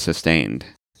 E then sustained.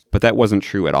 But that wasn't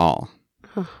true at all.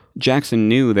 Jackson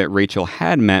knew that Rachel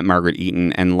had met Margaret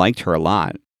Eaton and liked her a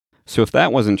lot. So if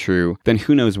that wasn't true, then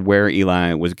who knows where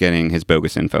Eli was getting his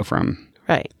bogus info from.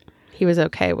 Right. He was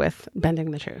okay with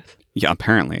bending the truth. Yeah,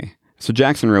 apparently. So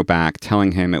Jackson wrote back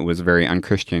telling him it was very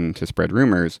unchristian to spread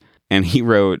rumors. And he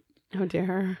wrote, oh,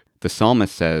 dear. The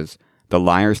psalmist says, the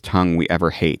liar's tongue we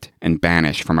ever hate and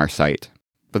banish from our sight.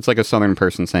 That's like a Southern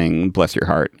person saying, bless your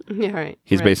heart. Yeah, right.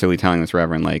 He's basically telling this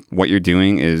reverend, like, what you're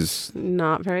doing is...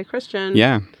 not very Christian.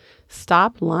 Yeah.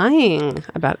 Stop lying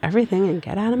about everything and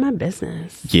get out of my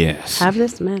business. Yes. Have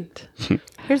this mint.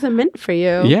 Here's a mint for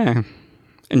you. Yeah.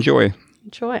 Enjoy.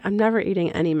 I'm never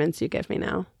eating any mints you give me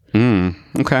now.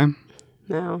 Okay.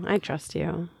 No, I trust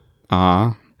you.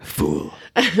 Fool.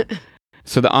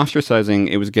 So the ostracizing,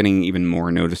 it was getting even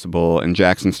more noticeable, and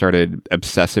Jackson started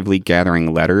obsessively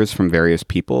gathering letters from various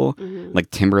people,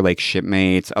 like Timberlake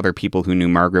shipmates, other people who knew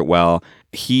Margaret well.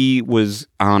 He was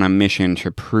on a mission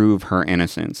to prove her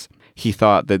innocence. He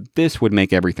thought that this would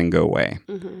make everything go away.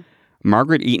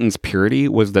 Margaret Eaton's purity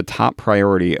was the top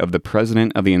priority of the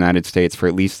President of the United States for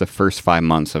at least the first 5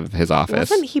 months of his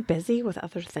office. Wasn't he busy with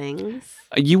other things?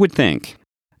 You would think.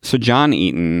 So John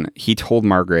Eaton, he told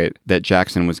Margaret that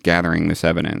Jackson was gathering this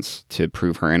evidence to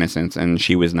prove her innocence, and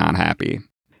she was not happy.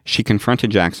 She confronted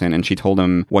Jackson, and she told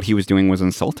him what he was doing was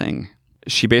insulting.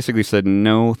 She basically said,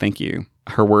 no, thank you.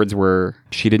 Her words were,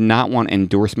 she did not want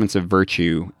endorsements of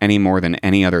virtue any more than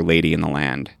any other lady in the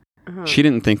land. She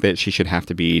didn't think that she should have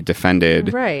to be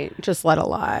defended. Right. Just let it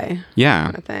lie. Yeah.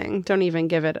 Kind of thing. Don't even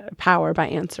give it power by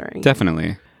answering.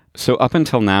 Definitely. So up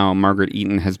until now, Margaret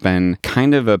Eaton has been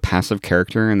kind of a passive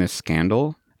character in this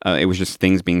scandal. It was just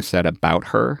things being said about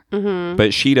her.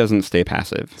 But she doesn't stay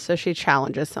passive. So she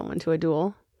challenges someone to a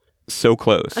duel. So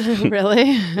close.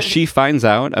 Really? She finds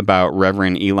out about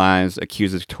Reverend Eli's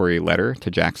accusatory letter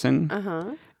to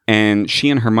Jackson. And she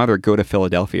and her mother go to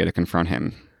Philadelphia to confront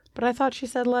him. But I thought she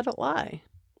said let it lie.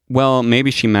 Well, maybe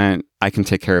she meant, I can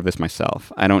take care of this myself.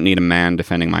 I don't need a man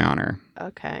defending my honor.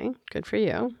 Okay. Good for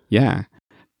you. Yeah.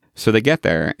 So they get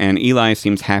there, and Eli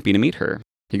seems happy to meet her.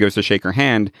 He goes to shake her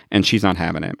hand, and she's not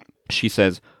having it. She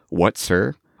says, what,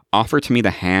 sir? Offer to me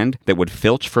the hand that would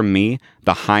filch from me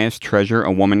the highest treasure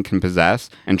a woman can possess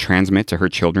and transmit to her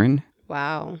children?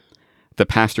 Wow. The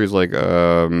pastor's like,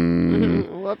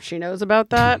 Whoops, she knows about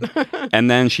that.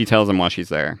 And then she tells him while she's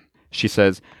there. She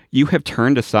says, you have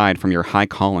turned aside from your high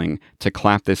calling to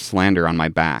clap this slander on my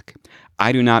back.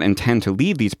 I do not intend to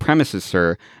leave these premises,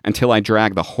 sir, until I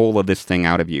drag the whole of this thing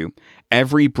out of you.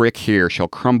 Every brick here shall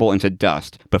crumble into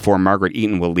dust before Margaret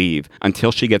Eaton will leave,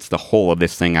 until she gets the whole of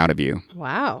this thing out of you.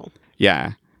 Wow.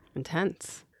 Yeah.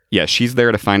 Intense. Yeah, she's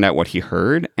there to find out what he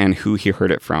heard and who he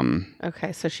heard it from.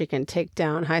 Okay, so she can take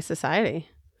down high society.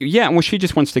 Yeah, well, she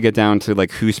just wants to get down to,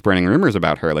 like, who's spreading rumors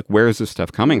about her. Like, where is this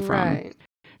stuff coming from? Right.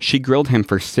 She grilled him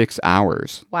for 6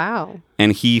 hours. Wow.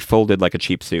 And he folded like a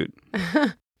cheap suit.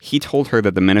 He told her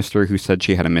that the minister who said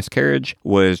she had a miscarriage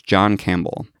was John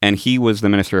Campbell. And he was the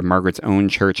minister of Margaret's own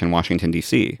church in Washington,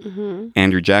 D.C.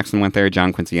 Andrew Jackson went there.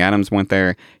 John Quincy Adams went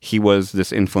there. He was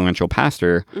this influential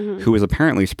pastor who was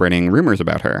apparently spreading rumors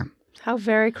about her. How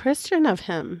very Christian of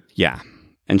him. Yeah.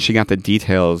 And she got the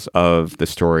details of the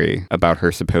story about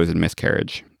her supposed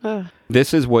miscarriage. Ugh.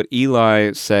 This is what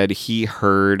Eli said he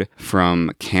heard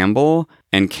from Campbell,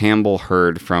 and Campbell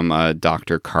heard from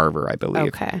Dr. Carver, I believe.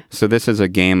 Okay. So this is a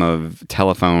game of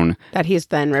telephone. That he's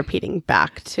then repeating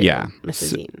back to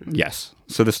Mrs. Eaton. Yes.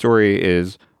 So the story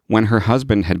is, when her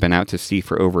husband had been out to sea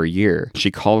for over a year, she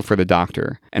called for the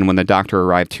doctor, and when the doctor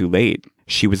arrived too late,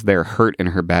 she was there hurt in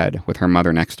her bed with her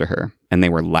mother next to her, and they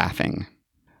were laughing.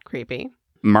 Creepy.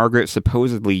 Margaret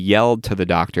supposedly yelled to the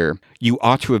doctor, you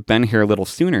ought to have been here a little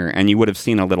sooner, and you would have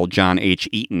seen a little John H.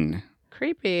 Eaton.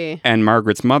 Creepy. And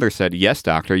Margaret's mother said, yes,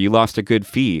 doctor, you lost a good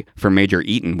fee, for Major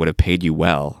Eaton would have paid you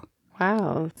well.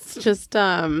 Wow. It's just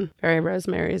very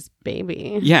Rosemary's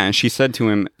Baby. Yeah, and she said to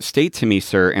him, state to me,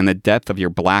 sir, in the depth of your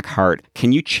black heart,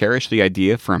 can you cherish the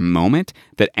idea for a moment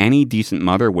that any decent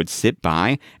mother would sit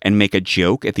by and make a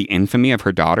joke at the infamy of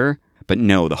her daughter? But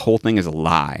no, the whole thing is a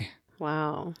lie.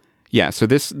 Wow. Yeah, so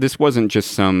this wasn't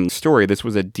just some story. This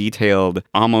was a detailed,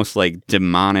 almost like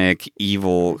demonic,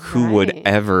 evil, who would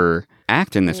ever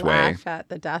act in this way. Laugh at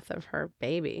the death of her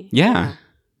baby. Yeah.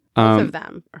 Both of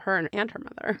them, her and her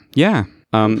mother. Yeah.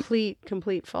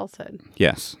 Complete falsehood.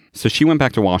 Yes. So she went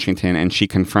back to Washington and she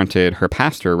confronted her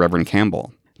pastor, Reverend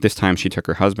Campbell. This time she took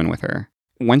her husband with her.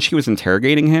 When she was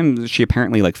interrogating him, she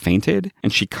apparently fainted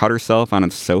and she cut herself on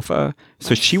a sofa.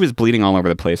 So she was bleeding all over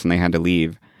the place and they had to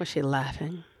leave. Was she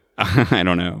laughing? I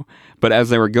don't know. But as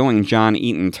they were going, John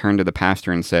Eaton turned to the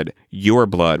pastor and said, your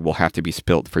blood will have to be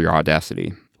spilt for your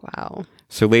audacity. Wow.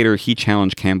 So later he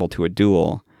challenged Campbell to a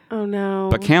duel. Oh, no.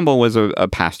 But Campbell was a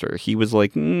pastor. He was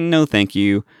like, no, thank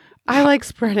you. I like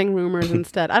spreading rumors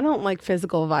instead. I don't like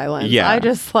physical violence. Yeah. I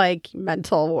just like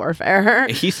mental warfare.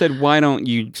 He said, why don't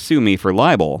you sue me for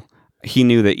libel? He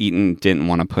knew that Eaton didn't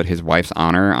want to put his wife's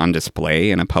honor on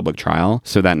display in a public trial,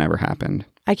 so that never happened.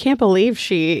 I can't believe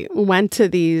she went to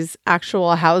these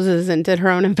actual houses and did her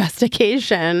own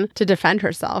investigation to defend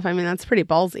herself. I mean, that's pretty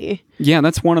ballsy. Yeah,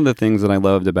 that's one of the things that I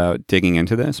loved about digging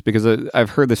into this, because I've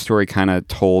heard the story kind of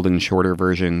told in shorter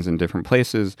versions in different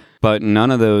places, but none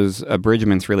of those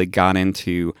abridgments really got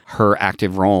into her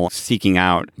active role seeking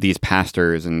out these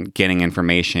pastors and getting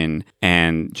information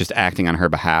and just acting on her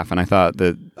behalf. And I thought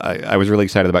that I was really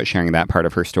excited about sharing that part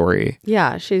of her story.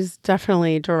 Yeah, she's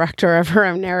definitely director of her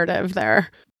own narrative there.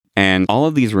 And all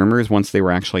of these rumors, once they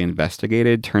were actually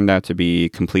investigated, turned out to be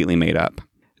completely made up.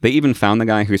 They even found the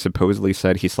guy who supposedly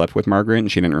said he slept with Margaret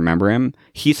and she didn't remember him.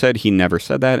 He said he never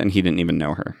said that and he didn't even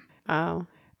know her. Oh.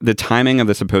 The timing of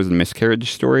the supposed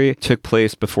miscarriage story took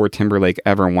place before Timberlake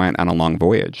ever went on a long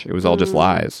voyage. It was all just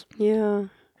lies. Yeah.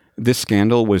 This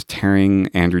scandal was tearing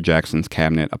Andrew Jackson's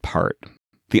cabinet apart.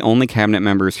 The only cabinet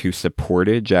members who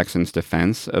supported Jackson's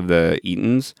defense of the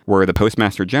Eatons were the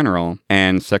Postmaster General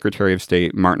and Secretary of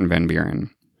State Martin Van Buren.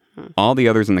 All the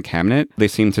others in the cabinet, they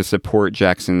seemed to support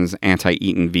Jackson's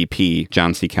anti-Eaton VP,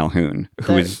 John C. Calhoun,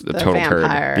 who is a total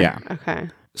vampire. turd. Yeah. Okay.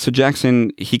 So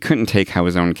Jackson, he couldn't take how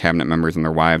his own cabinet members and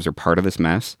their wives are part of this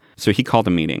mess, so he called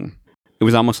a meeting. It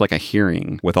was almost like a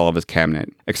hearing with all of his cabinet,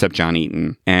 except John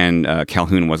Eaton, and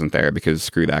Calhoun wasn't there because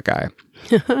screw that guy.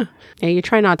 Yeah, you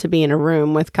try not to be in a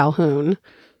room with Calhoun.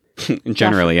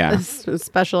 Generally, yeah.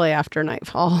 Especially after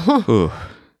nightfall. Ooh.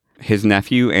 His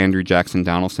nephew, Andrew Jackson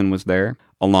Donaldson, was there,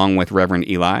 along with Reverend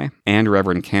Eli and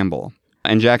Reverend Campbell.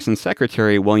 And Jackson's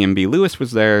secretary, William B. Lewis,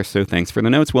 was there, so thanks for the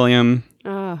notes, William.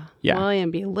 Yeah. William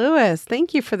B. Lewis,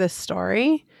 thank you for this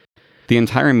story. The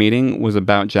entire meeting was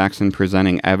about Jackson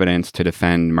presenting evidence to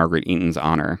defend Margaret Eaton's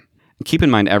honor. Keep in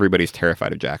mind, everybody's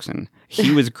terrified of Jackson.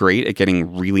 He was great at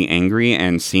getting really angry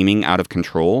and seeming out of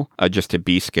control just to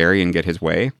be scary and get his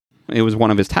way. It was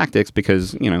one of his tactics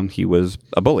because, he was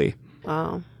a bully.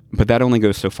 Wow. But that only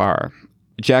goes so far.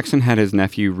 Jackson had his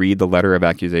nephew read the letter of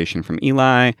accusation from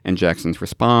Eli and Jackson's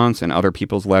response and other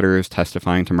people's letters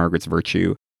testifying to Margaret's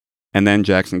virtue. And then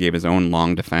Jackson gave his own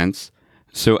long defense.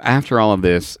 So after all of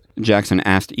this, Jackson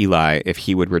asked Eli if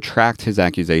he would retract his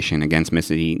accusation against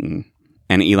Mrs. Eaton.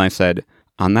 And Eli said,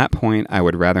 "On that point, I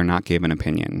would rather not give an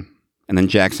opinion." And then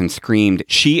Jackson screamed,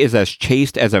 "She is as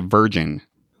chaste as a virgin."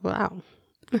 Wow.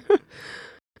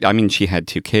 I mean, she had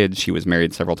 2 kids. She was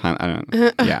married several times. I don't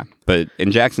know. Yeah. But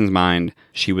in Jackson's mind,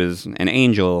 she was an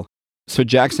angel. So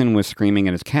Jackson was screaming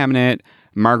at his cabinet.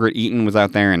 Margaret Eaton was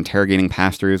out there interrogating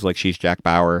pastors like she's Jack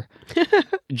Bauer.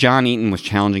 John Eaton was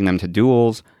challenging them to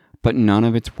duels, but none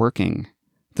of it's working.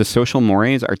 The social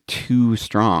mores are too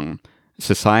strong.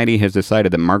 Society has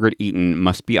decided that Margaret Eaton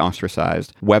must be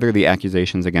ostracized, whether the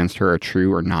accusations against her are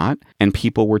true or not, and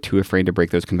people were too afraid to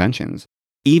break those conventions.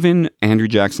 Even Andrew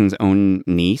Jackson's own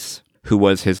niece, who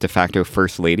was his de facto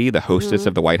first lady, the hostess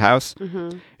of the White House,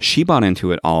 she bought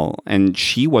into it all, and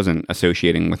she wasn't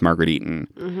associating with Margaret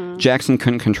Eaton. Jackson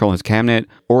couldn't control his cabinet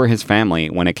or his family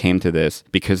when it came to this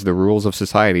because the rules of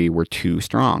society were too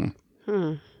strong.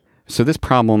 So this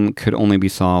problem could only be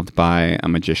solved by a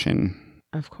magician.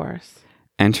 Of course.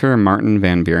 Enter Martin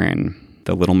Van Buren,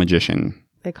 the little magician.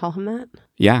 They call him that?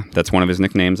 Yeah, that's one of his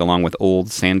nicknames, along with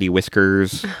Old Sandy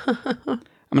Whiskers.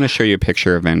 I'm going to show you a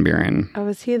picture of Van Buren. Oh,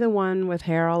 is he the one with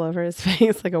hair all over his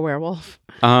face like a werewolf?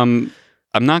 I'm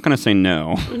not going to say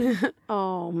no.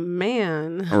 Oh,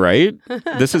 man. Right?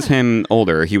 This is him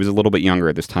older. He was a little bit younger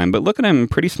at this time, but look at him.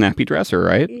 Pretty snappy dresser,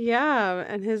 right? Yeah,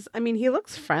 and he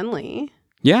looks friendly.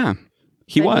 Yeah,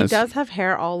 he was. He does have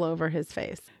hair all over his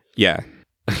face. Yeah.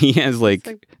 He has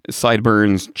like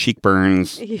sideburns,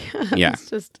 cheekburns. Yeah. It's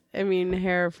just,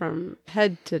 hair from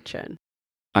head to chin.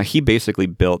 He basically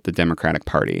built the Democratic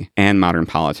Party and modern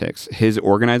politics. His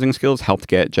organizing skills helped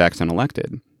get Jackson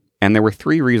elected. And there were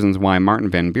 3 reasons why Martin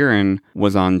Van Buren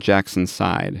was on Jackson's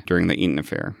side during the Eaton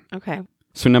affair. Okay.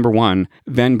 So number 1,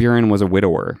 Van Buren was a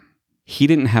widower. He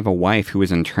didn't have a wife who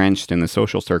was entrenched in the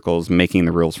social circles making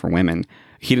the rules for women.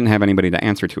 He didn't have anybody to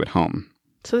answer to at home.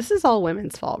 So this is all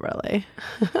women's fault, really.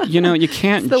 You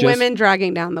can't it's the women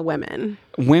dragging down the women.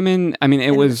 Women,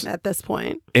 it was... At this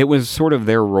point. It was sort of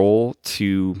their role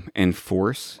to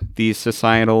enforce these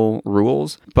societal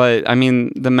rules. But,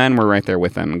 the men were right there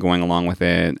with them, going along with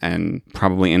it and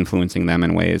probably influencing them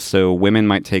in ways. So women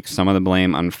might take some of the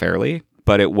blame unfairly.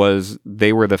 But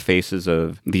they were the faces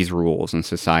of these rules in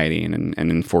society and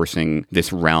enforcing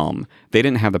this realm. They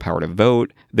didn't have the power to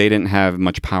vote. They didn't have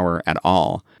much power at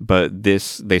all. But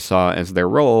this they saw as their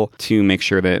role to make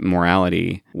sure that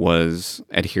morality was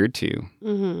adhered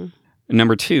to.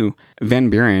 Number 2, Van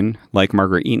Buren, like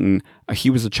Margaret Eaton, he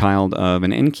was a child of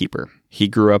an innkeeper. He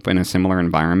grew up in a similar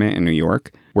environment in New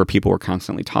York where people were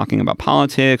constantly talking about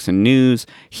politics and news.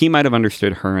 He might have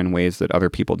understood her in ways that other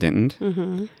people didn't.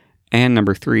 Mm-hmm. And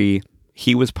number 3,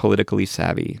 he was politically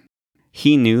savvy.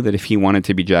 He knew that if he wanted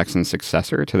to be Jackson's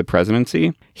successor to the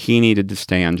presidency, he needed to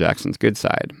stay on Jackson's good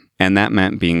side. And that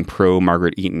meant being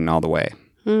pro-Margaret Eaton all the way.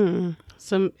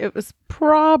 So it was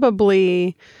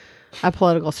probably a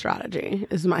political strategy,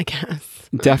 is my guess.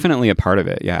 Definitely a part of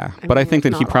it, yeah. But I think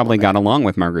that he probably got along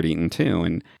with Margaret Eaton too.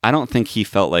 And I don't think he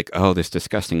felt like, oh, this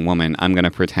disgusting woman, I'm going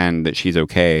to pretend that she's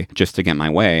okay just to get my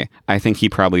way. I think he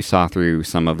probably saw through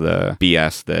some of the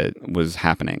BS that was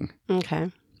happening.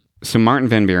 Okay. So Martin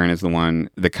Van Buren is the one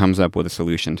that comes up with a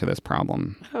solution to this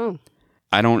problem. Oh.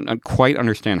 I don't quite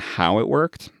understand how it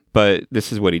worked, but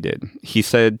this is what he did. He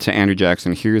said to Andrew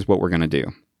Jackson, here's what we're going to do.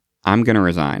 I'm going to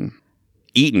resign.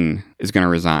 Eaton is going to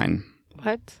resign.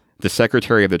 What? The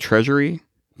Secretary of the Treasury,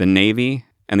 the Navy,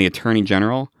 and the Attorney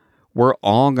General, we're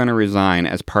all going to resign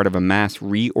as part of a mass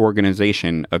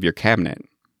reorganization of your cabinet.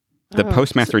 The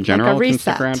Postmaster General like can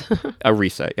stick around. A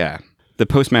reset, yeah. The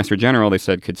Postmaster General, they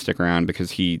said, could stick around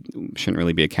because he shouldn't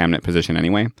really be a cabinet position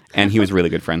anyway. And he was really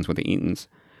good friends with the Eatons.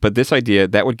 But this idea,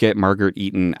 that would get Margaret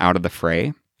Eaton out of the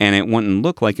fray. And it wouldn't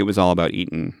look like it was all about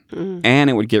Eaton. And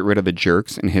it would get rid of the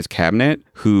jerks in his cabinet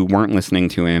who weren't listening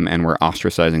to him and were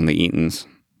ostracizing the Eatons.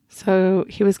 So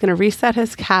he was going to reset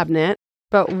his cabinet.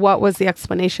 But what was the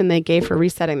explanation they gave for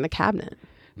resetting the cabinet?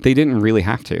 They didn't really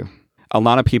have to. A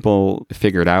lot of people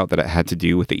figured out that it had to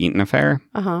do with the Eaton affair.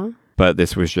 Uh-huh. But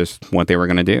this was just what they were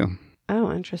going to do.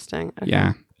 Oh, interesting. Okay.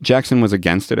 Yeah. Jackson was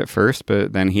against it at first,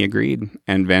 but then he agreed.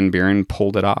 And Van Buren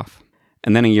pulled it off.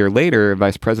 And then a year later,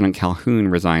 Vice President Calhoun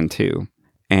resigned too.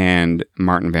 And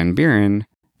Martin Van Buren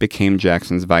became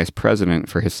Jackson's vice president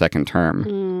for his second term.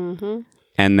 Mm-hmm.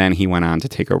 And then he went on to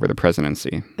take over the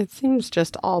presidency. It seems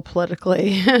just all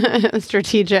politically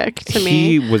strategic to me.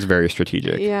 He was very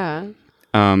strategic. Yeah.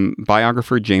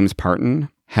 Biographer James Parton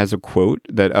has a quote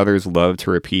that others love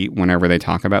to repeat whenever they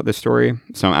talk about this story.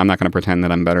 So I'm not going to pretend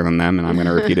that I'm better than them, and I'm going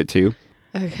to repeat it too.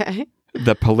 Okay.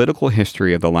 The political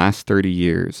history of the last 30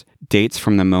 years dates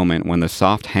from the moment when the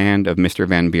soft hand of Mr.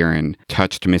 Van Buren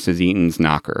touched Mrs. Eaton's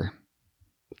knocker.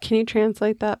 Can you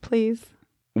translate that, please?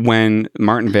 When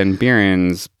Martin Van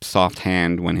Buren's soft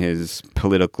hand, when his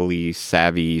politically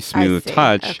savvy, smooth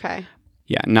touch. Okay.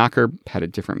 Yeah, knocker had a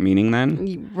different meaning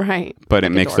then. Right. But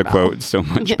like it makes the quote so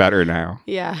much better now.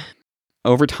 Yeah.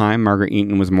 Over time, Margaret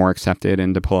Eaton was more accepted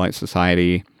into polite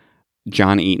society.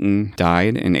 John Eaton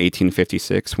died in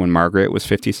 1856 when Margaret was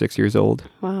 56 years old.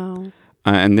 Wow.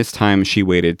 And this time she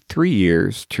waited 3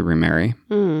 years to remarry.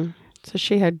 So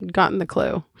she had gotten the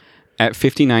clue. At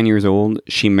 59 years old,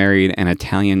 she married an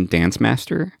Italian dance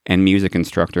master and music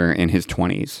instructor in his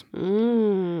 20s.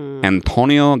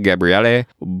 Antonio Gabriele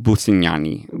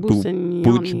Buccignani.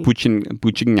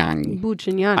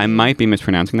 Buccignani. I might be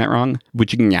mispronouncing that wrong.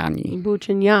 Buccignani.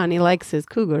 Buccignani likes his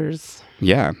cougars.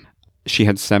 Yeah. She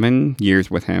had 7 years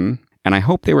with him, and I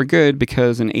hope they were good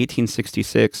because in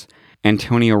 1866,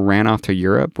 Antonio ran off to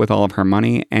Europe with all of her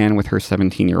money and with her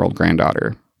 17-year-old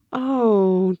granddaughter.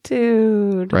 Oh,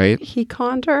 dude. Right? He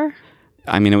conned her?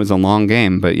 I mean, it was a long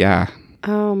game, but yeah.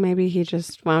 Oh, maybe he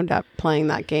just wound up playing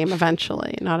that game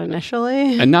eventually, not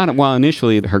initially? And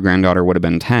initially, her granddaughter would have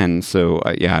been 10, so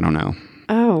yeah, I don't know.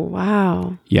 Oh,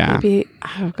 wow. Yeah. Maybe,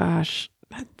 oh gosh,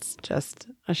 that's just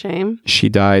a shame. She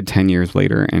died 10 years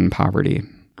later in poverty.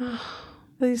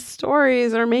 These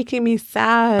stories are making me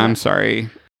sad. I'm sorry.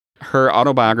 Her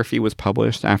autobiography was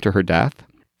published after her death.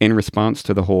 In response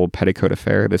to the whole petticoat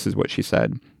affair, this is what she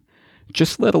said.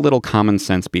 Just let a little common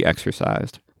sense be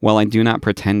exercised. While I do not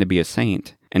pretend to be a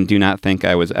saint, and do not think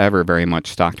I was ever very much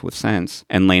stocked with sense,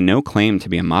 and lay no claim to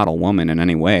be a model woman in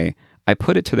any way, I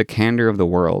put it to the candor of the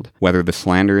world, whether the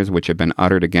slanders which have been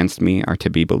uttered against me are to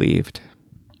be believed.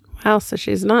 Wow, so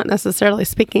she's not necessarily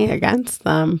speaking against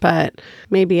them, but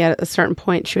maybe at a certain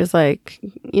point she was like,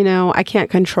 I can't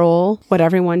control what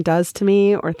everyone does to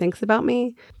me or thinks about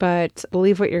me, but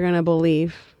believe what you're going to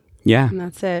believe. Yeah. And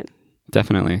that's it.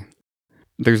 Definitely.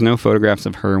 There's no photographs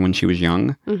of her when she was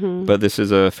young, but this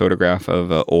is a photograph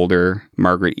of older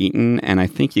Margaret Eaton, and I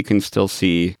think you can still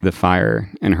see the fire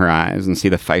in her eyes and see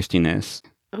the feistiness.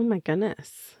 Oh my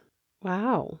goodness.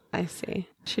 Wow. I see.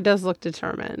 She does look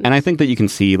determined. And I think that you can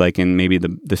see, like, in maybe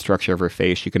the structure of her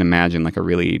face, you can imagine, like, a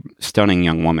really stunning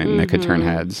young woman that could turn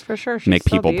heads. For sure. Make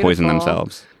people poison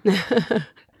themselves.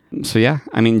 So, yeah.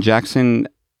 I mean, Jackson,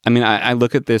 I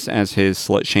look at this as his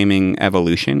slut-shaming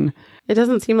evolution. It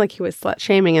doesn't seem like he was slut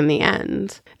shaming in the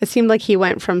end. It seemed like he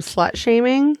went from slut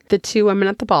shaming the two women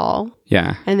at the ball.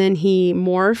 Yeah. And then he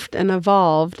morphed and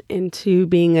evolved into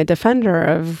being a defender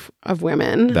of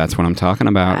women. That's what I'm talking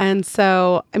about. And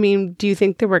so, I mean, do you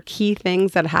think there were key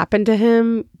things that happened to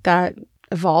him that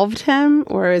evolved him?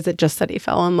 Or is it just that he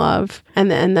fell in love and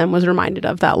then was reminded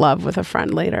of that love with a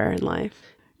friend later in life?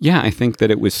 Yeah, I think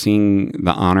that it was seeing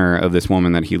the honor of this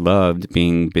woman that he loved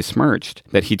being besmirched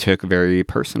that he took very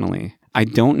personally. I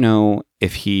don't know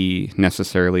if he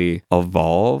necessarily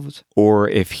evolved or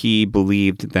if he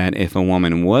believed that if a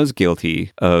woman was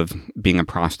guilty of being a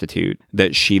prostitute,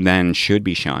 that she then should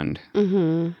be shunned.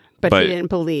 Mm-hmm. But he didn't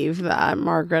believe that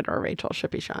Margaret or Rachel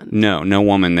should be shunned. No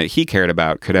woman that he cared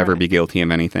about could ever be guilty of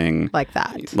anything like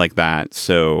that.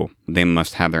 So they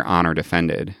must have their honor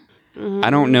defended.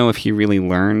 I don't know if he really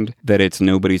learned that it's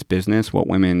nobody's business what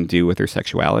women do with their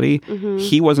sexuality. Mm-hmm.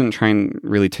 He wasn't trying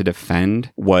really to defend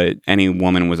what any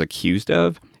woman was accused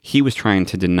of. He was trying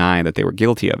to deny that they were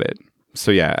guilty of it.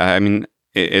 So yeah, I mean,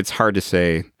 it's hard to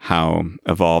say how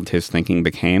evolved his thinking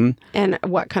became. And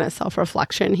what kind of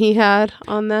self-reflection he had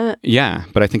on that. Yeah,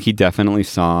 but I think he definitely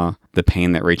saw the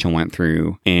pain that Rachel went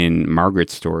through in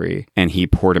Margaret's story, and he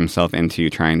poured himself into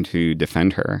trying to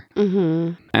defend her.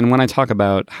 Mm-hmm. And when I talk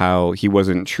about how he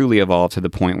wasn't truly evolved to the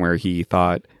point where he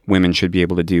thought women should be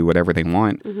able to do whatever they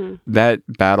want, that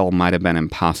battle might have been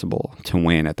impossible to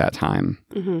win at that time.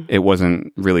 Mm-hmm. It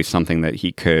wasn't really something that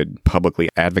he could publicly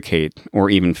advocate or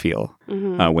even feel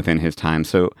within his time.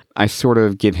 So I sort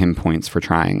of give him points for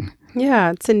trying.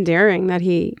 Yeah, it's endearing that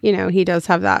he does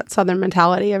have that Southern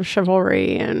mentality of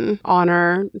chivalry and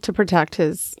honor to protect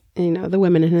his, the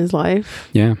women in his life.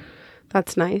 Yeah.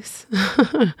 That's nice.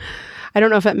 I don't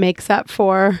know if it makes up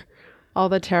for all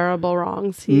the terrible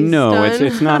wrongs he's done.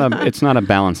 it's not a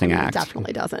balancing act. It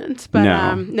definitely doesn't.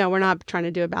 But no, we're not trying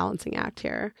to do a balancing act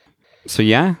here. So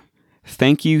yeah,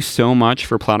 thank you so much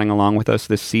for plodding along with us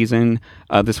this season.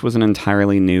 This was an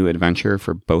entirely new adventure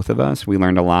for both of us. We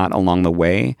learned a lot along the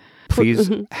way.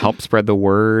 Please help spread the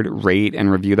word, rate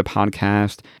and review the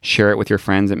podcast, share it with your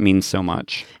friends. It means so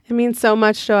much. It means so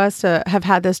much to us to have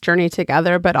had this journey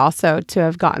together, but also to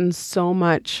have gotten so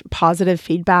much positive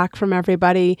feedback from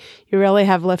everybody. You really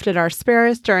have lifted our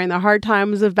spirits during the hard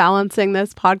times of balancing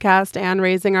this podcast and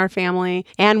raising our family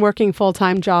and working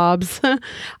full-time jobs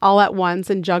all at once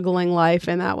and juggling life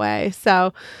in that way.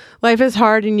 So life is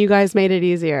hard and you guys made it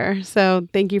easier. So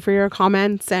thank you for your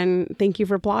comments and thank you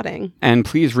for plotting. And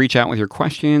please reach out with your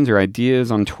questions or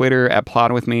ideas on Twitter at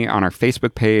plotwithme, on our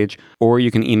Facebook page, or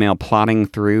you can email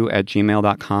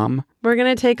plottingthrough@gmail.com. We're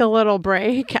going to take a little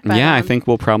break. But, I think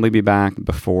we'll probably be back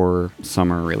before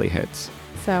summer really hits.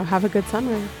 So have a good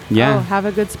summer. Yeah. Have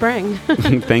a good spring.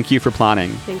 Thank you for plotting.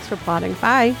 Thanks for plotting.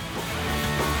 Bye.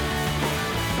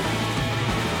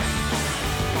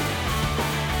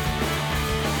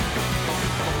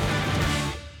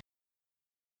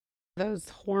 Those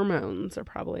hormones are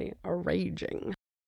probably raging.